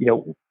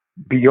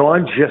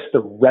 beyond just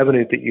the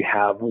revenue that you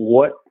have,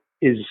 what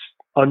is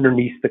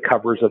underneath the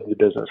covers of the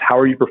business? How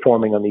are you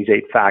performing on these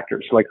 8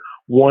 factors? Like,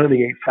 one of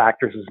the 8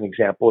 factors, as an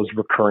example, is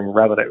recurring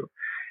revenue.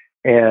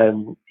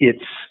 And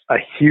it's a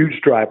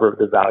huge driver of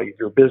the value of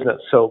your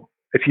business. So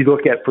if you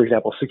look at, for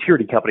example,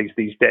 security companies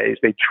these days,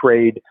 they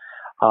trade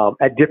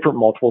at different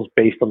multiples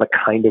based on the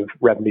kind of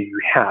revenue you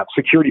have.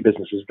 Security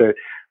businesses, the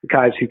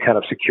guys who kind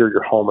of secure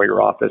your home or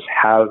your office,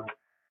 have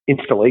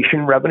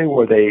installation revenue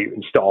where they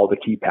install the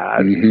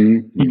keypad.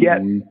 You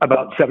get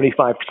about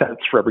 75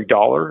 cents for every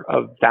dollar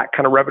of that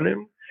kind of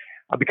revenue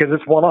because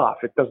it's one-off.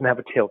 It doesn't have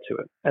a tail to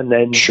it. And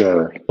then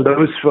sure,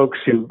 those folks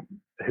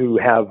who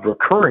have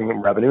recurring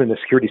revenue in the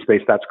security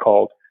space, that's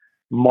called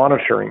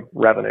monitoring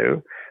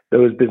revenue.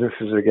 Those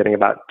businesses are getting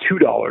about $2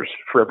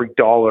 for every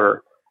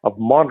dollar of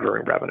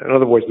monitoring revenue. In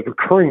other words, the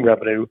recurring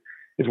revenue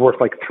is worth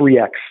like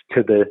 3x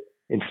to the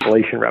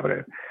installation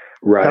revenue.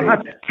 Right. Now,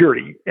 not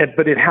security,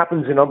 but it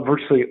happens in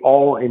virtually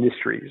all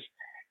industries.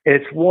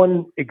 it's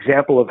one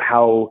example of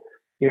how,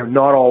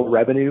 not all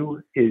revenue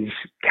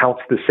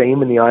counts the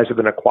same in the eyes of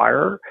an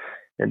acquirer.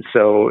 And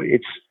so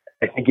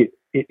I think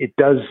it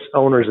does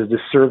owners a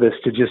disservice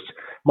to just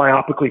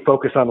myopically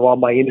focus on, well,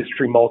 my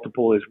industry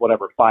multiple is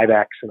whatever,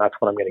 5x, and that's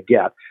what I'm going to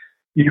get.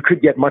 You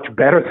could get much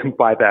better than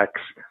 5x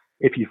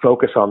if you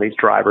focus on these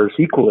drivers.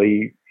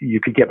 Equally, you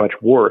could get much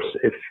worse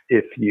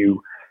if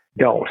you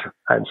don't.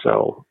 And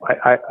so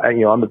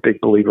I'm a big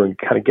believer in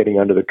kind of getting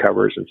under the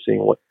covers and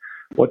seeing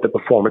what the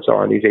performance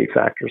are on these 8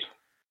 factors.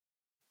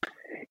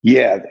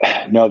 Yeah,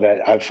 no,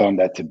 that I've found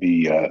that to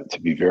be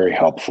very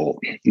helpful.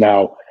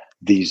 Now,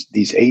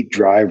 these 8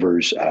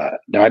 drivers.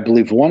 Now, I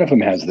believe one of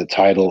them has the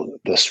title,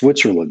 the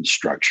Switzerland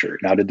structure.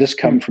 Now, did this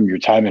come from your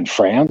time in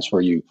France?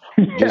 Were you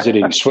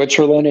visiting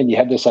Switzerland and you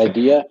had this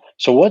idea?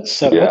 So what's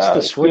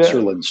the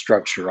Switzerland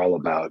structure all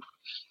about?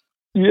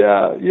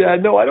 Yeah.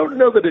 No, I don't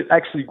know that it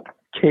actually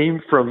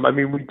came from. I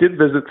mean, we did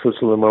visit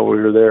Switzerland while we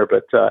were there,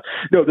 but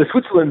no, the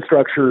Switzerland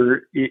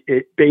structure,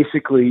 it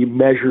basically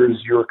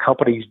measures your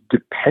company's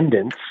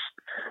dependence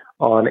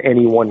on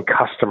any one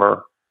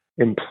customer,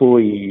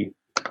 employee,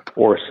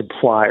 or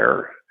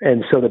suplier.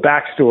 And so the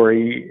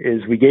backstory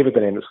is we gave it the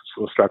name of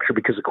Switzerland structure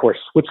because, of course,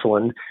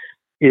 Switzerland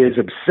is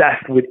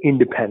obsessed with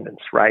independence,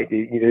 right?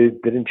 They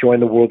didn't join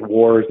the world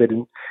wars. They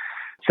didn't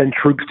send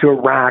troops to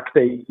Iraq.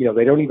 They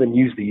don't even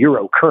use the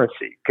euro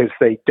currency because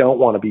they don't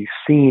want to be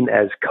seen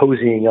as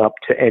cozying up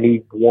to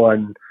any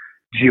one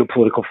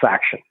geopolitical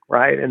faction,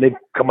 right? And they've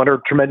come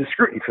under tremendous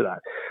scrutiny for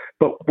that.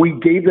 But we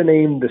gave the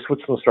name the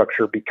Switzerland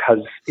structure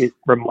because it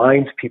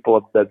reminds people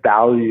of the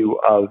value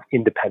of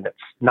independence,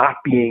 not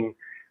being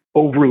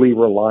overly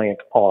reliant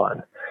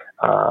on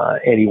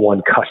any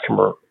one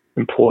customer,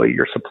 employee,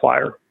 or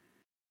supplier.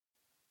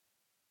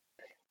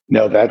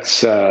 No,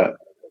 that's great.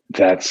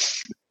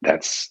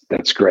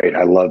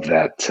 I love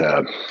that.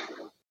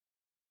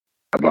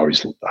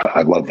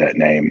 I love that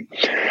name.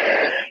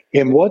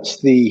 And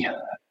what's the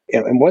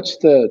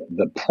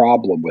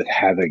problem with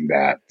having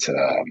that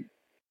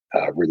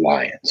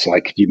reliance?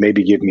 Like, could you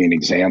maybe give me an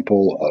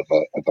example of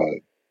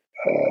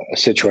a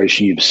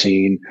situation you've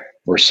seen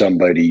where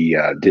somebody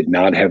did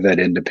not have that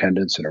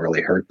independence and it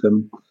really hurt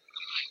them?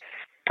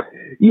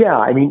 Yeah,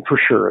 I mean, for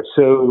sure.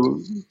 So,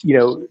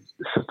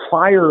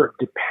 supplier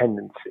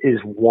dependence is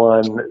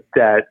one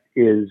that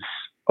is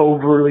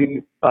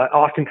overly,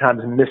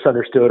 oftentimes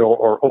misunderstood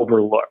or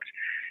overlooked.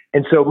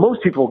 And so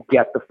most people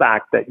get the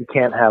fact that you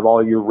can't have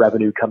all your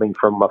revenue coming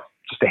from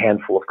just a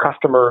handful of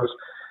customers,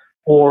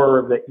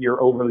 or that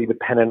you're overly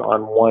dependent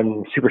on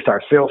one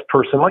superstar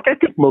salesperson. Like, I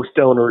think most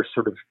owners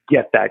sort of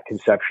get that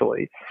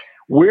conceptually.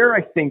 Where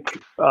I think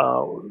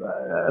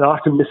an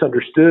often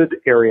misunderstood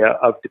area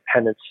of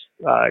dependence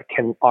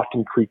can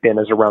often creep in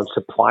is around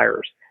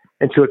suppliers.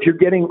 And so if you're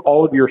getting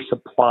all of your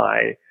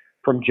supply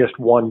from just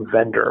one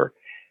vendor,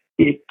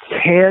 it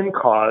can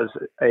cause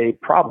a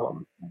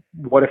problem.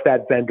 What if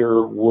that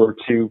vendor were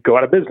to go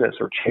out of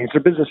business or change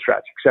their business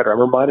strategy, et cetera?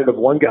 I'm reminded of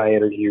one guy I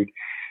interviewed.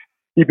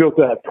 He built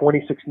a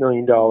 $26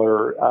 million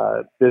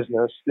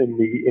business in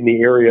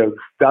the area of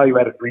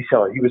value-added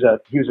reseller. He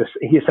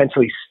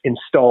essentially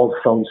installed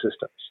phone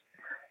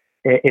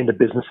systems into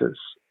businesses,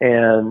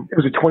 and it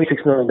was a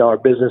 $26 million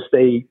business.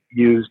 They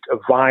used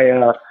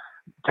Avaya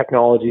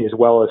technology as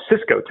well as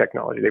Cisco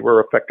technology. They were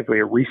effectively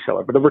a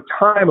reseller, but over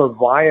time,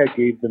 Avaya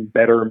gave them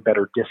better and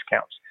better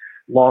discounts,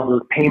 longer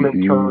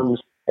payment terms.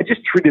 It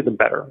just treated them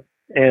better,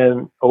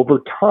 and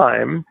over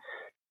time,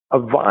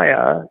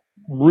 Avaya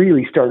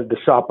really started to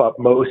sop up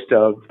most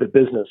of the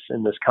business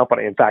in this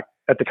company. In fact,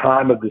 at the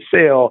time of the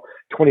sale,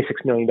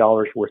 $26 million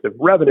worth of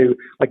revenue,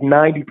 like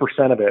 90%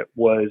 of it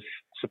was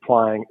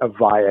supplying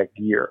Avaya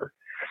gear.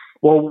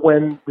 Well,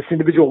 when this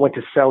individual went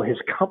to sell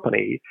his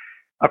company,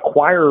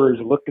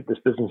 acquirers looked at this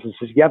business and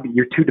says, yeah, but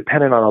you're too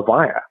dependent on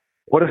Avaya.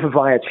 What if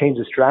Avaya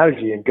changes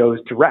strategy and goes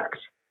direct,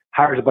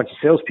 hires a bunch of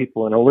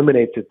salespeople and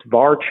eliminates its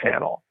VAR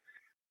channel?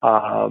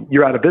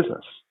 You're out of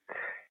business.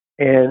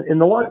 And in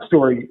the long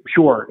story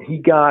short, he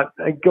got,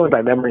 going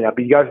by memory now,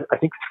 but he got, I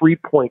think,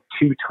 3.2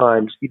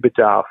 times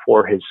EBITDA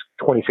for his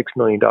 $26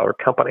 million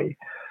company,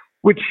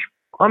 which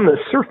on the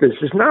surface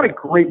is not a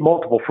great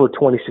multiple for a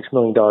 $26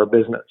 million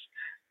business.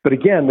 But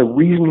again, the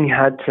reason he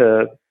had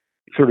to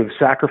sort of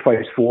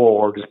sacrifice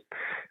for or just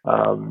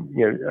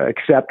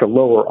accept a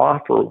lower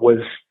offer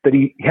was that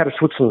he had a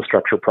Switzerland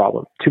structure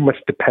problem, too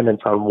much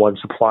dependence on one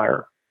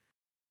supplier.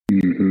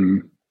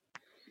 Mm-hmm.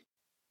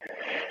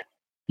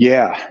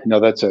 Yeah, no,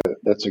 that's a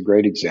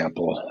great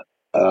example.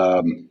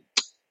 That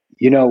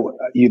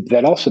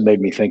also made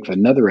me think of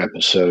another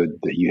episode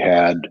that you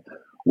had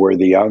where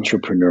the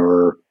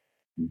entrepreneur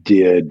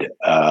did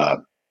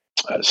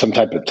some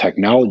type of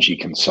technology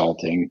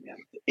consulting,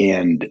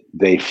 and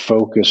they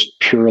focused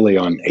purely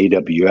on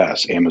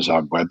AWS,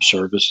 Amazon Web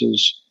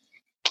Services.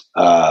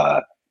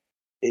 At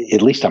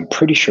least I'm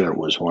pretty sure it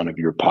was one of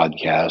your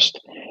podcasts,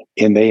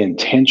 and they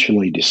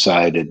intentionally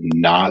decided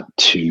not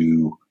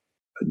to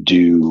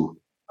do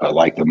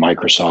like the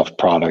Microsoft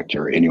product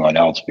or anyone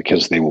else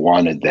because they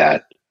wanted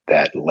that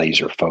that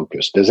laser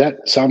focus. Does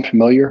that sound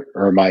familiar,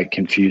 or am I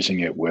confusing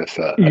it with?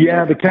 I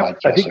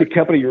think the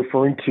company you're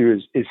referring to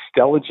is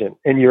Stelligent,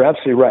 and you're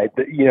absolutely right.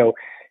 That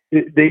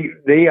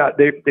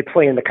they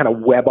play in the kind of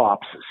web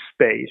ops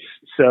space.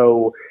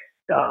 So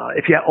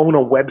if you own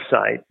a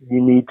website,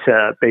 you need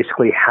to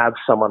basically have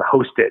someone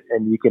host it,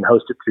 and you can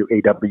host it through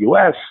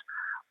AWS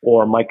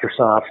or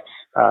Microsoft's.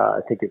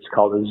 I think it's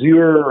called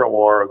Azure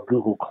or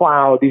Google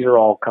Cloud. These are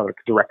all kind of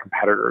direct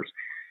competitors.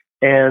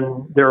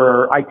 And there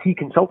are IT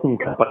consulting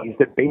companies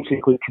that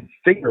basically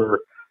configure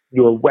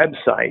your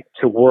website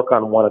to work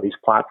on one of these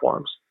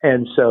platforms.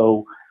 And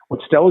so what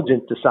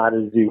Stelligent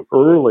decided to do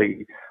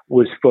early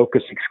was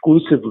focus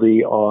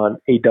exclusively on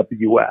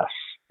AWS.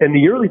 In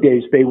the early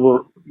days, they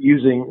were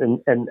using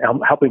and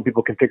helping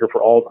people configure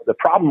for all. The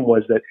problem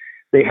was that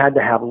they had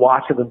to have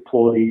lots of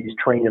employees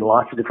trained in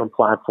lots of different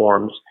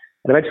platforms,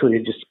 and eventually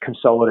they just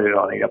consolidated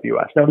on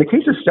AWS. Now, in the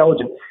case of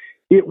Stelligent,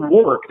 it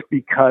worked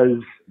because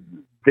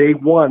they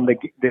won. They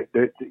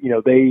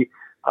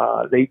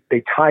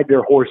tied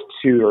their horse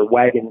to or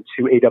wagon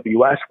to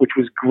AWS, which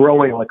was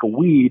growing like a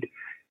weed,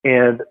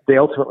 and they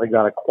ultimately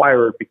got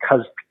acquired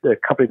because the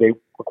company they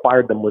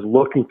acquired them was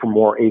looking for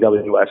more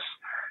AWS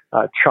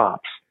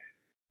chops.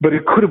 But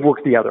it could have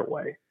worked the other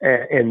way,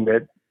 and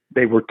that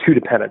they were too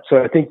dependent.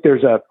 So I think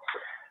there's a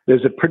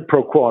quid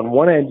pro quo. On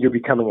one end, you're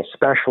becoming a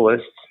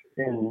specialist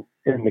in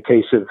the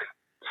case of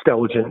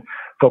Stelligent,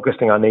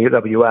 focusing on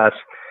AWS.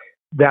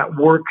 That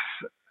works,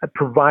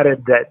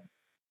 provided that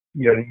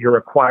your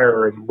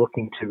acquirer is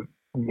looking to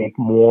make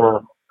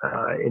more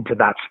into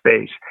that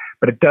space.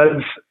 But it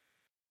does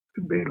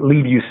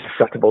leave you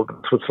susceptible to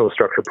the Switzerland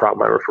structure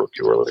problem I referred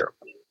to earlier.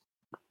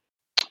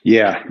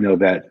 Yeah, no,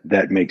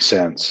 that makes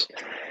sense.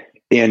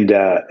 And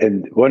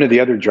one of the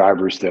other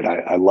drivers that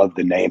I love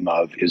the name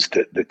of is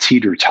the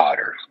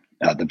teeter-totter,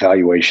 the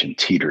valuation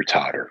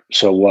teeter-totter.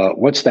 So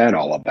what's that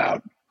all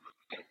about?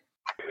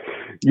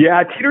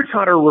 Yeah,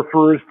 teeter-totter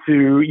refers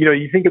to,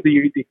 you think of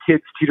the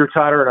kids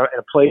teeter-totter in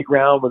a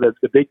playground where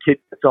the big kid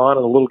gets on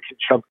and the little kid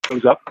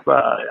goes up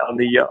on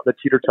the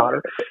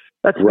teeter-totter.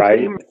 That's right.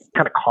 The same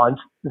kind of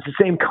it's the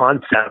same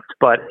concept,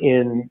 but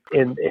in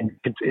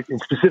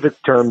specific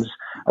terms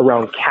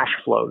around cash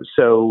flows.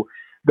 So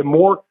the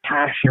more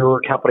cash your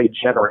company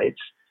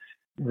generates,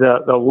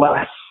 the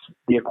less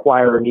the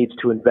acquirer needs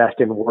to invest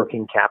in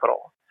working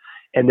capital.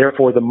 And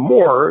therefore, the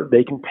more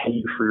they can pay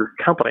you for your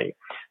company.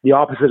 The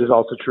opposite is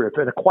also true. If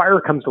an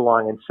acquirer comes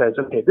along and says,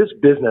 okay, this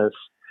business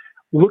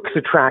looks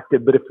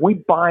attractive, but if we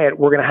buy it,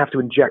 we're going to have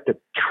to inject a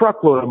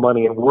truckload of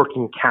money in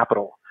working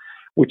capital,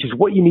 which is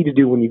what you need to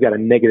do when you've got a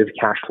negative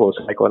cash flow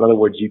cycle. In other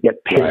words, you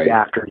get paid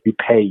after you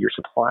pay your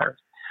suppliers.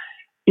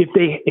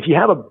 If you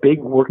have a big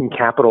working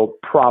capital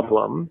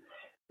problem,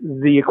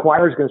 the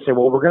acquirer is going to say,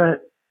 well, we're going to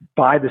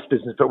buy this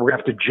business, but we're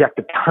going to have to inject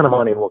a ton of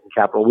money in working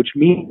capital, which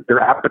means their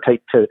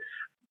appetite to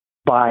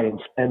buy and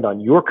spend on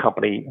your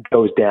company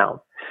goes down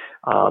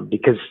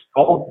because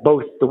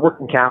both the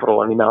working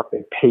capital and the amount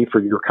they pay for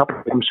your company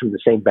comes from the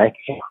same bank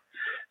account.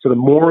 So the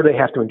more they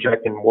have to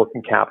inject in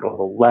working capital,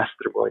 the less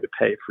they're willing to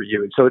pay for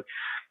you. And so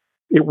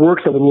it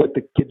works a little like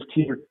the kids'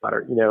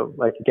 teeter-totter.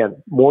 Like,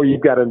 again, more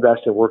you've got to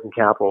invest in working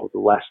capital, the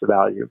less the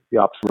value, the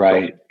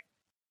opposite.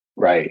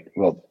 Right.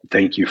 Well,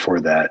 thank you for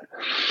that.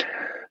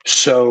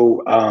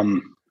 So,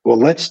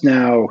 let's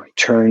now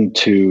turn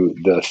to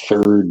the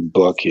third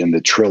book in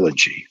the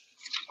trilogy.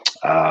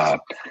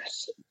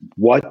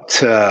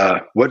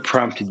 What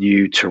prompted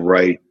you to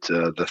write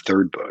the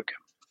third book?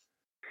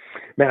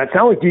 Man, it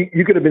sounds like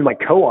you could have been my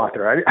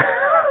co-author.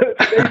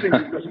 It's amazing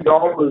to listen to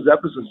all of those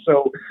episodes.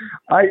 So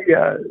I've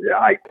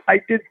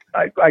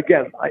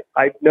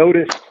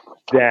noticed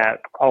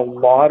that a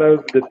lot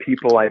of the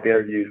people I've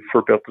interviewed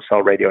for Built to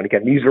Sell Radio, and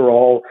again, these are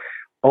all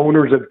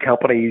owners of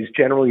companies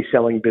generally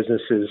selling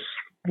businesses,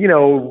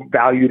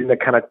 valued in the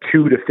kind of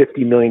 $2 to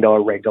 $50 million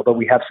range, although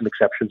we have some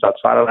exceptions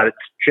outside of that. It's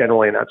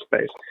generally in that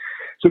space.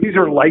 So these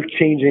are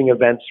life-changing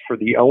events for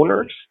the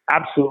owners,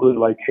 absolutely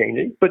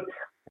life-changing, but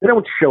they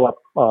don't show up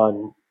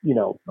on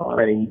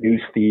any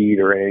news feed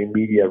or any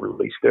media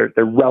release. They're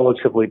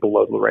relatively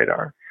below the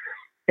radar.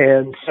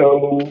 And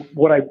so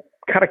what I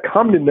kind of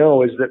come to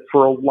know is that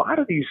for a lot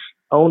of these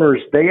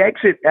owners, they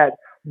exit at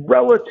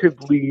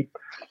relatively,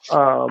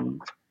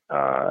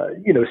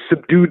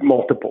 subdued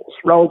multiples,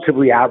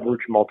 relatively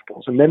average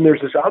multiples. And then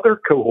there's this other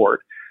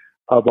cohort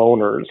of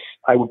owners.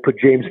 I would put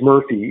James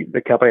Murphy,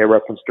 the company I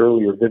referenced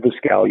earlier,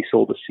 Viviscal, he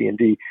sold to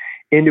C&D,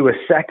 into a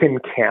second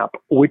camp,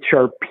 which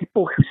are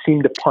people who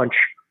seem to punch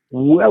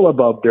well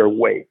above their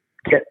weight,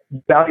 get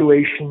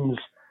valuations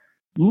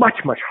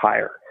much, much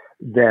higher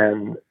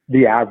than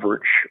the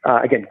average.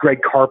 Again,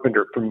 Greg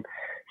Carpenter from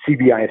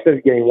CBI, instead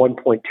of getting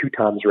 1.2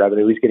 times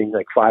revenue, he's getting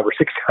like 5 or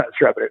 6 times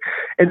revenue.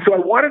 And so I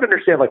wanted to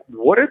understand,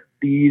 what are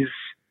these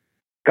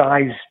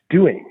guys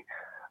doing?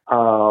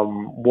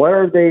 What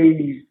are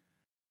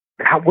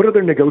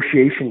their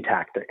negotiation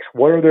tactics?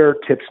 What are their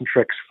tips and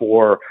tricks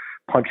for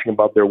punching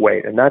above their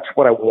weight? And that's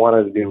what I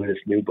wanted to do in this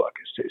new book,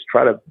 is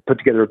try to put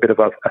together a bit of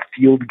a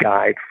field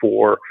guide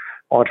for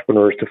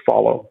entrepreneurs to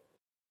follow.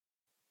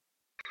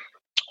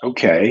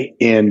 Okay.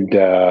 And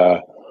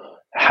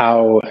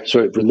so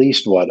it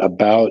released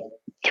about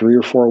 3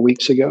 or 4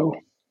 weeks ago?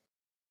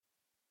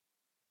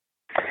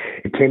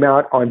 It came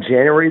out on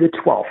January the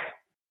 12th.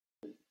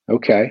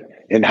 Okay.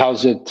 And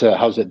how's it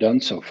done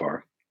so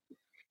far?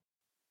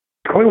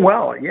 Going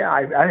well. Yeah,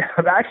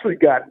 I've actually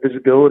got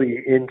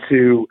visibility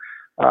into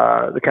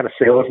the kind of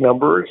sales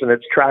numbers, and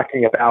it's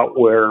tracking about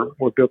where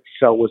Built to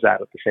Sell was at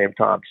the same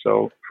time.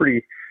 So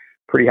pretty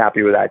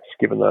happy with that, just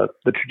given the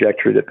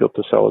trajectory that Built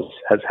to Sell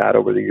has had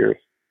over the years.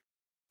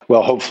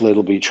 Well, hopefully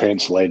it'll be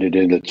translated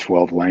into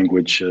 12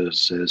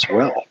 languages as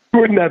well.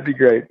 Wouldn't that be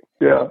great?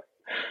 Yeah.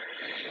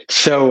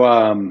 So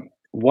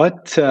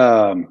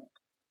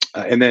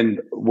and then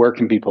where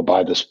can people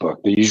buy this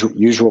book? The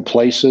usual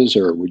places,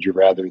 or would you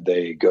rather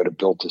they go to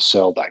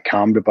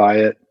builttosell.com to buy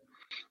it?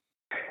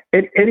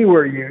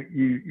 Anywhere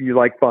you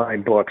like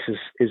buying books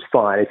is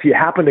fine. If you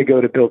happen to go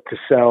to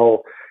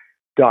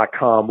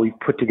builttosell.com, we've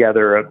put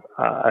together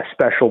a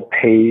special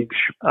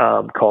page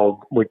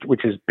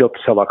which is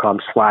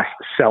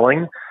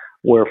builttosell.com/selling,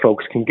 where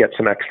folks can get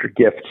some extra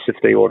gifts if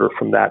they order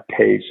from that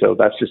page. So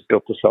that's just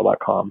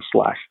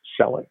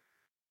builttosell.com/selling.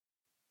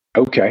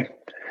 Okay.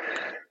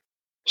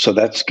 So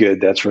that's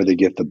good. That's where they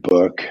get the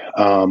book.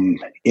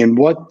 And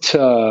what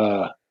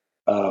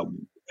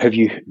have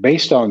you,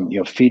 based on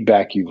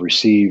feedback you've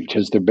received,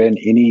 has there been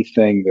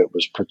anything that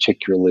was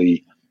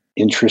particularly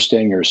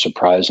interesting or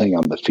surprising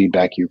on the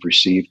feedback you've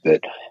received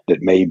that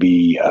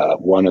maybe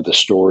one of the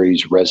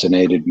stories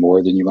resonated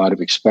more than you might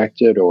have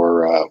expected,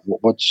 or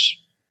what's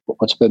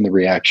been the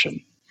reaction?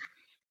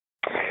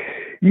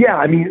 Yeah,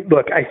 I mean,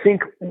 look, I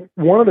think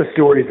one of the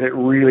stories that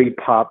really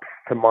popped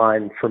to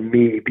mind for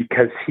me,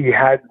 because he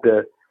had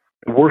the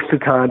worst of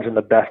times and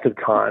the best of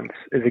times,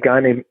 is a guy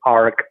named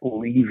Arik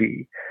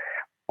Levy.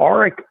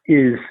 Arik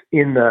is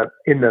in a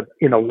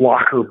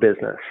locker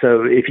business.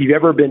 So if you've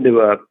ever been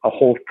to a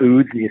Whole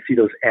Foods and you see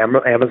those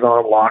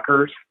Amazon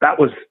lockers, that's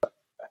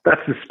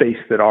the space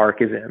that Arik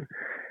is in.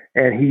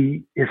 And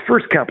his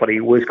first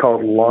company was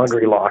called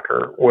Laundry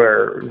Locker,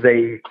 where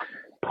they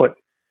put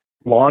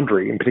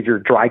laundry, in particular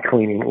dry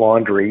cleaning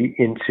laundry,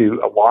 into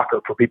a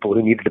locker for people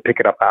who needed to pick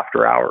it up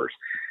after hours.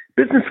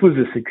 Business was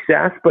a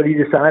success, but he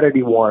decided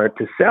he wanted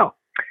to sell.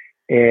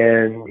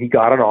 And he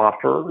got an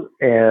offer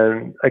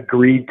and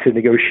agreed to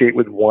negotiate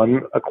with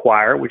one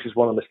acquirer, which is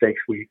one of the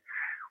mistakes we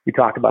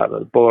talk about in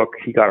the book.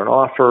 He got an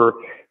offer.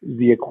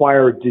 The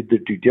acquirer did the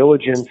due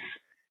diligence.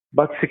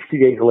 About 60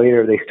 days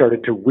later, they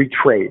started to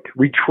retrade.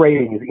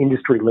 Retrading is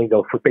industry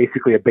lingo for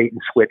basically a bait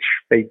and switch.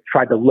 They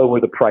tried to lower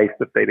the price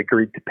that they'd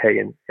agreed to pay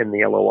in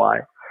the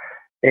LOI.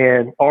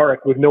 And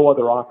Arik, with no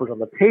other offers on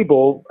the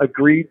table,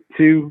 agreed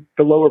to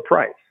the lower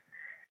price.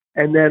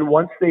 And then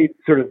once they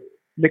sort of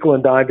nickel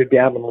and dimed it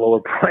down on the lower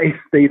price,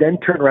 they then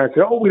turned around and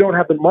said, we don't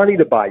have the money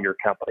to buy your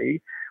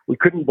company. We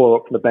couldn't blow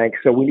it from the bank,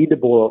 so we need to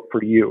blow it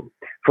from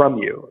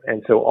you.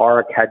 And so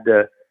Arik had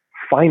to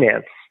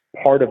finance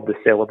part of the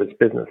sale of his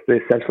business. They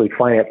essentially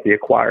financed the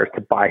acquirers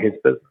to buy his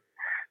business.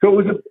 So it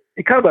was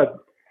kind of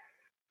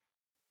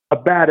a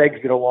bad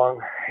exit along,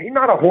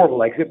 not a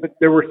horrible exit, but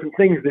there were some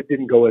things that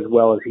didn't go as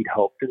well as he'd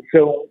hoped. And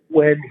so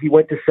when he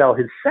went to sell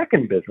his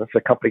second business,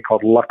 a company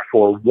called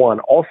Luck41,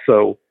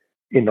 also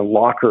in the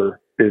locker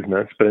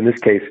business, but in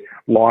this case,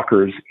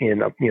 lockers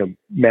in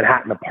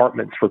Manhattan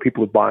apartments for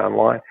people who buy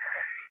online,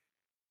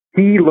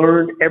 he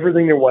learned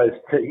everything there was.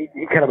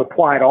 He kind of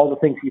applied all the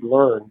things he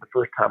learned the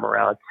first time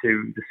around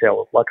to the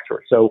sale of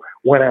Luxor. So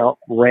went out,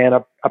 ran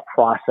a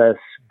process,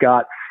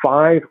 got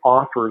 5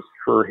 offers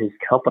for his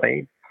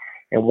company.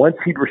 And once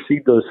he'd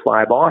received those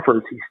 5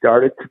 offers, he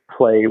started to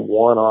play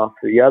one off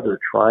the other,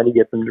 trying to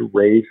get them to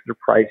raise their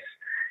price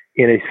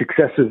in a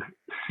successive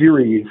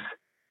series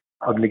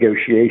of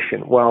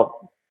negotiation.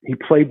 Well, he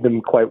played them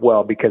quite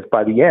well, because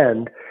by the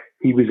end,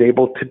 he was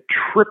able to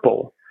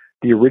triple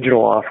the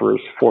original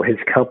offers for his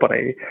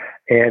company,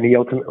 and he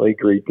ultimately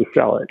agreed to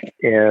sell it.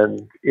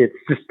 And it's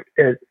just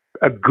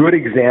a good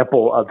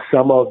example of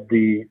some of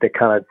the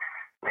kind of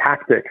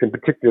tactics, in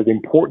particular, the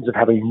importance of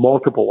having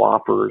multiple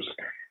offers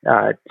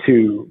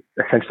to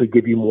essentially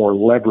give you more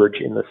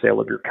leverage in the sale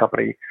of your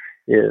company.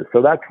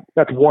 So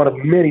that's one of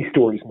many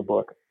stories in the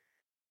book.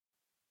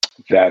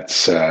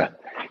 That's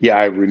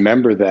I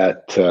remember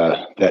that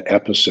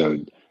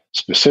episode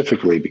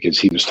specifically because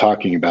he was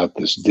talking about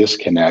this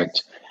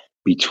disconnect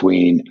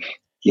between,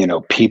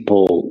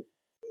 people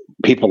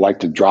like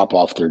to drop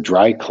off their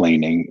dry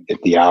cleaning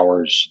at the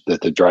hours that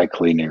the dry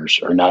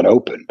cleaners are not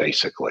open,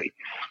 basically.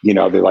 They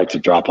like to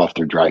drop off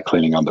their dry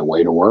cleaning on the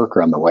way to work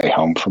or on the way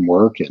home from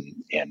work. And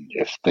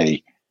if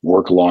they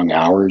work long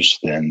hours,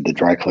 then the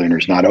dry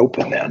cleaner's not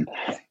open then.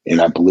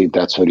 And I believe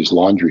that's what his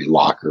laundry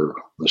locker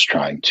was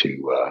trying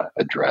to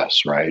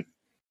address, right?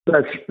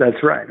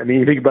 That's right. I mean,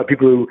 you think about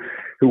people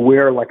who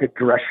wear like a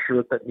dress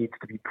shirt that needs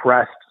to be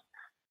pressed.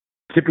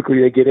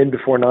 Typically, they get in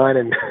before 9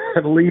 and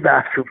leave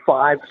after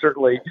 5,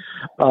 certainly.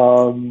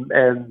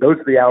 And those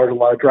are the hours a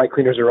lot of dry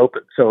cleaners are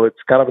open. So it's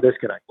kind of a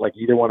disconnect. Like,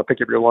 you either want to pick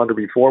up your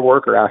laundry before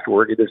work or after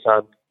work. Either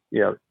time,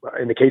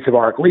 in the case of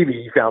Arik Levy,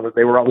 you found that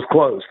they were always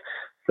closed.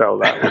 So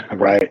that was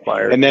right.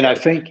 And then I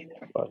think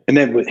And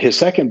then his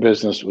second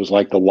business was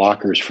like the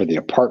lockers for the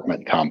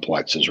apartment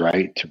complexes,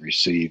 right? To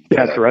receive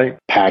That's right.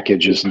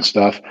 packages and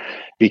stuff,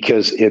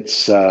 because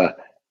it's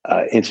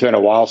been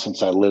a while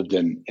since I lived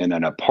in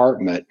an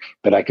apartment,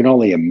 but I can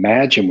only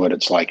imagine what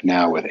it's like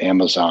now with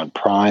Amazon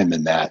Prime,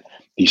 and that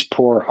these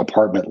poor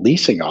apartment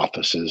leasing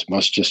offices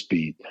must just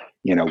be,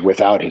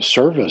 without his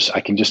service.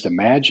 I can just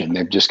imagine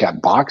they've just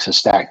got boxes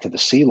stacked to the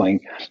ceiling,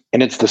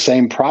 and it's the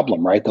same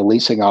problem, right? The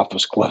leasing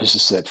office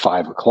closes at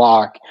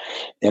 5:00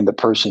 and the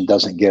person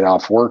doesn't get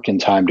off work in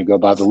time to go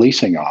by the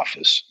leasing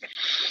office.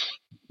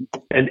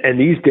 And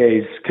these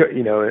days,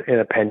 in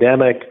a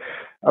pandemic,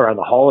 around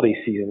the holiday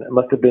season, it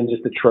must have been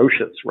just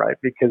atrocious, right?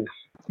 Because,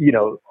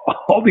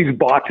 all these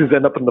boxes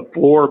end up on the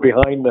floor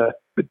behind the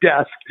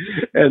desk,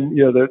 and,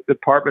 the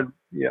apartment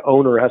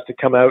owner has to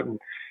come out and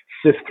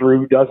sift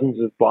through dozens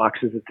of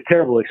boxes. It's a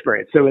terrible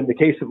experience. So in the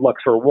case of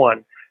Luxor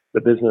One, the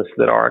business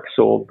that Arik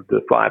sold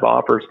the 5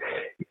 offers,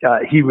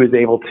 he was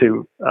able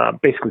to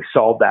basically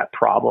solve that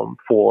problem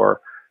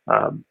for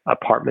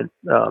apartment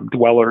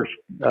dwellers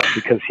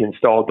because he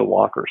installed the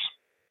lockers.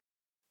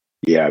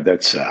 Yeah,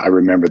 I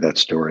remember that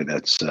story.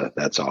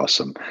 That's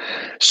awesome.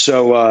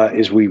 So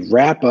as we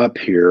wrap up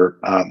here,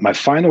 my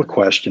final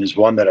question is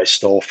one that I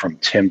stole from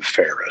Tim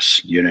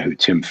Ferriss. You know who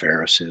Tim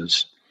Ferriss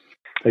is?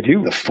 I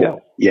do.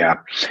 Yeah.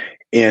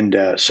 And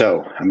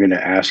so I'm going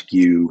to ask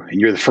you,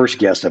 and you're the first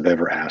guest I've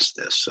ever asked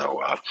this.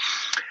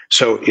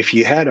 So if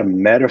you had a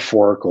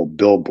metaphorical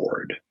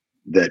billboard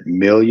that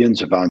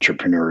millions of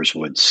entrepreneurs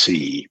would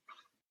see,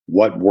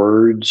 what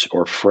words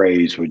or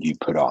phrase would you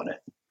put on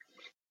it?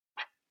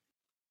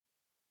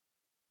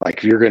 Like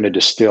if you're going to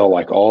distill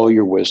like all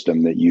your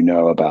wisdom that you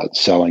know about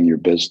selling your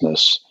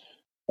business,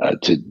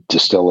 to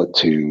distill it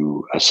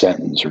to a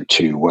sentence or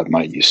two, what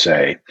might you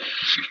say?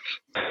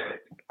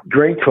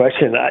 Great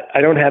question.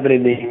 I don't have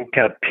anything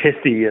kind of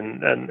pithy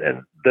and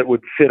that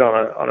would fit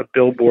on a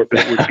billboard, but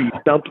it would be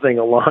something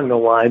along the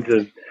lines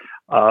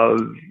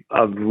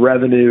of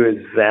revenue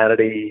is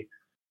vanity,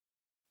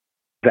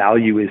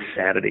 value is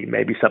sanity,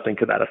 maybe something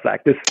to that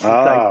effect. This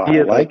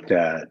idea I like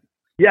that.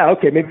 Yeah,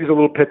 okay, maybe it's a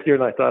little pithier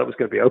than I thought it was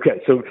going to be.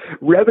 Okay, so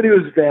revenue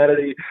is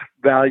vanity,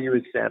 value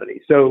is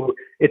sanity. So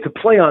it's a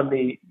play on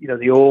the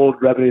old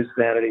revenue is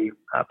vanity,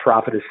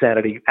 profit is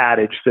sanity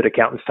adage that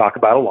accountants talk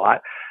about a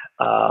lot.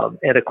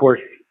 And of course,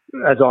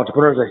 as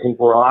entrepreneurs, I think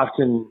we're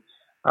often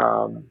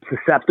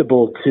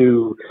susceptible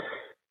to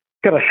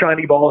kind of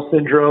shiny ball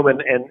syndrome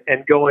and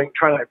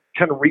trying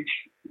to reach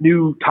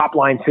new top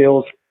line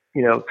sales,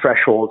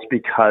 thresholds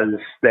because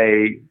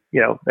they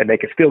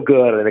make us feel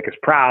good and they make us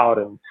proud,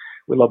 and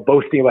we love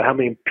boasting about how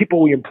many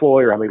people we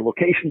employ or how many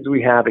locations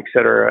we have, et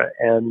cetera.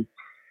 And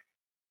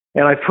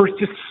I've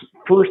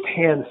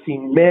firsthand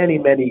seen many,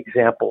 many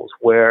examples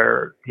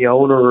where the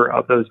owner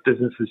of those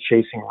businesses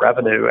chasing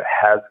revenue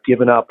has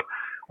given up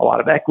a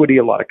lot of equity,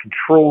 a lot of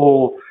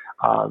control,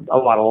 a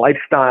lot of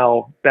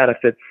lifestyle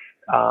benefits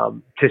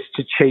just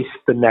to chase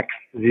the next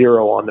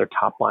zero on their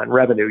top line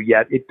revenue.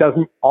 Yet it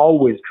doesn't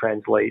always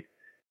translate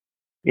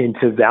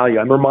into value.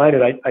 I'm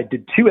reminded I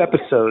did 2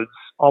 episodes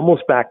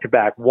almost back to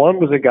back. One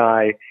was a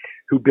guy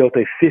who built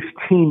a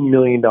 $15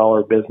 million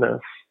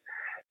business.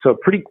 So a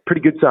pretty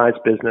good sized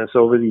business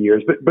over the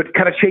years, but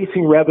kind of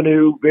chasing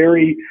revenue,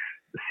 very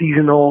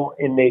seasonal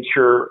in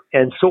nature,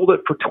 and sold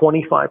it for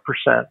 25%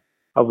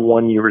 of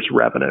 1 year's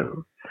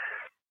revenue.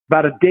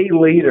 About a day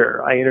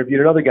later, I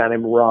interviewed another guy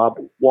named Rob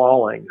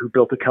Walling, who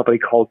built a company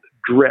called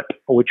Drip,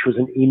 which was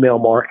an email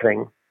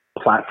marketing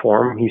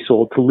platform he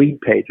sold to Lead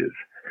Pages.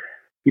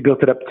 He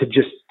built it up to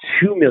just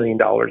 $2 million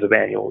of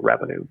annual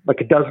revenue, like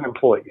a dozen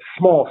employees,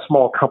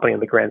 small company in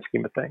the grand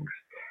scheme of things,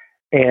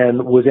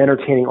 and was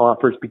entertaining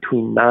offers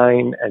between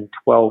 9 and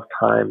 12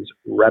 times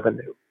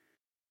revenue.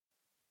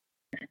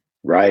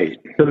 Right.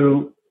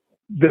 So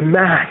the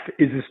math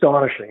is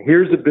astonishing.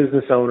 Here's a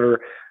business owner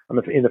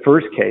in the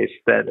first case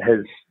that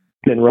has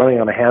been running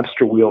on a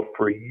hamster wheel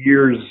for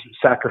years,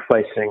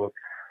 sacrificing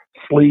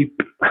sleep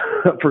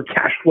for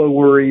cash flow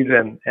worries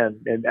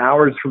and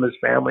hours from his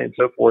family and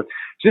so forth,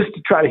 just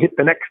to try to hit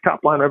the next top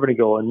line revenue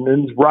goal. And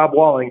then Rob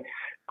Walling,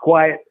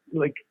 quiet,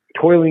 like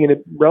toiling in a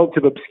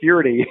relative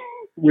obscurity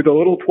with a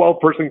little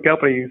 12-person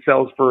company who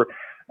sells for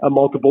a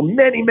multiple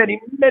many, many,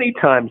 many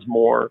times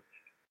more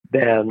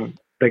than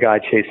the guy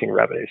chasing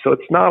revenue. So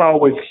it's not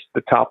always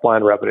the top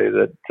line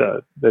revenue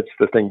that's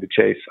the thing to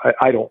chase.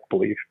 I don't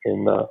believe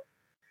in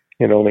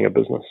owning a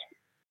business.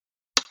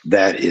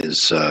 That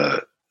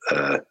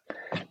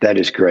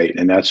is great,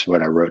 and that's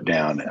what I wrote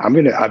down.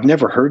 I've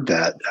never heard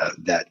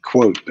that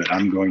quote, but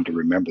I'm going to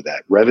remember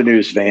that. Revenue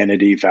is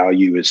vanity,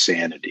 value is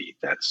sanity.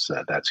 That's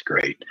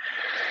great.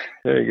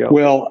 There you go.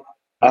 Well,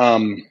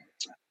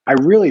 I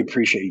really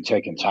appreciate you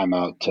taking time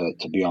out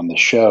to be on the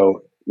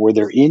show. Were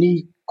there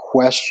any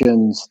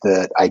questions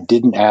that I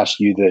didn't ask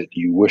you that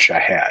you wish I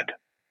had?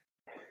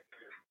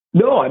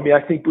 No, I mean, I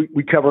think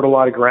we covered a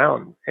lot of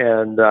ground,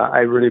 and I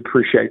really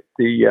appreciate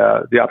the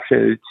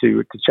opportunity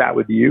to chat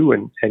with you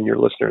and your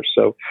listeners.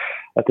 So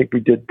I think we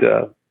did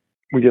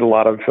a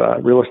lot of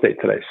real estate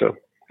today. So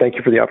thank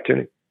you for the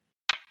opportunity.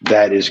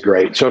 That is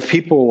great. So if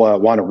people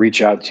want to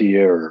reach out to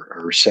you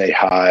or say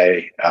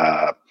hi,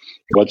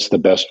 what's the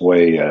best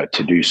way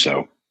to do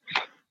so?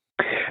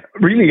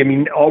 Really, I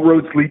mean, all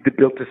roads lead to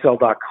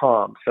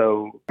builttosell.com.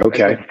 So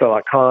okay. At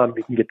builttosell.com,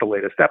 you can get the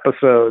latest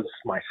episodes,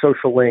 my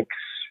social links.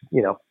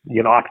 You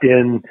can opt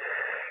in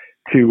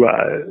to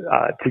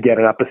get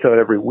an episode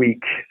every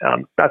week.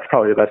 That's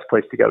probably the best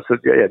place to go. So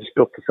yeah, just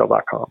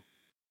builttosell.com.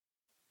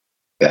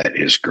 That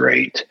is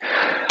great.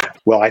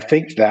 Well, I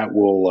think that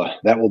will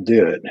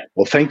do it.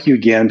 Well, thank you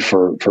again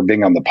for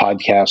being on the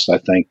podcast. I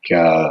think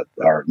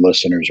our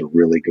listeners are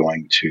really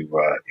going to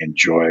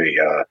enjoy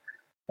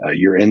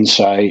your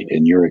insight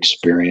and your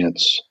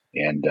experience,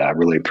 and I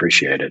really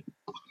appreciate it.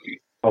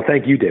 Well,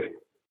 thank you, David.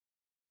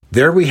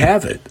 There we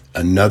have it.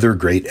 Another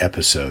great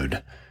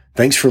episode.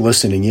 Thanks for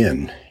listening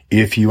in.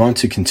 If you want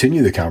to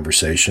continue the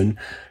conversation,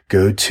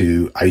 go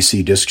to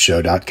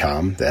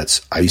icdiscshow.com.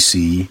 That's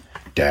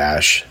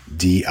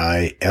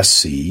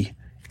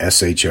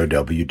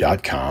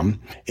ic-discshow.com.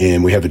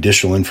 And we have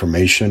additional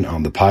information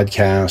on the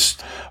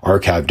podcast,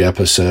 archived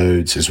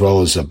episodes, as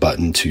well as a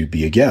button to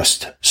be a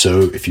guest.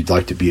 So if you'd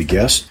like to be a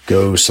guest,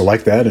 go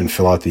select that and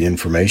fill out the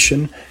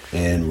information,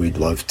 and we'd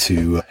love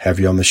to have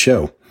you on the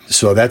show.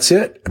 So that's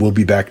it. We'll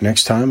be back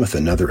next time with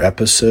another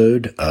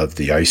episode of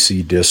the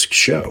IC Disc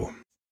Show.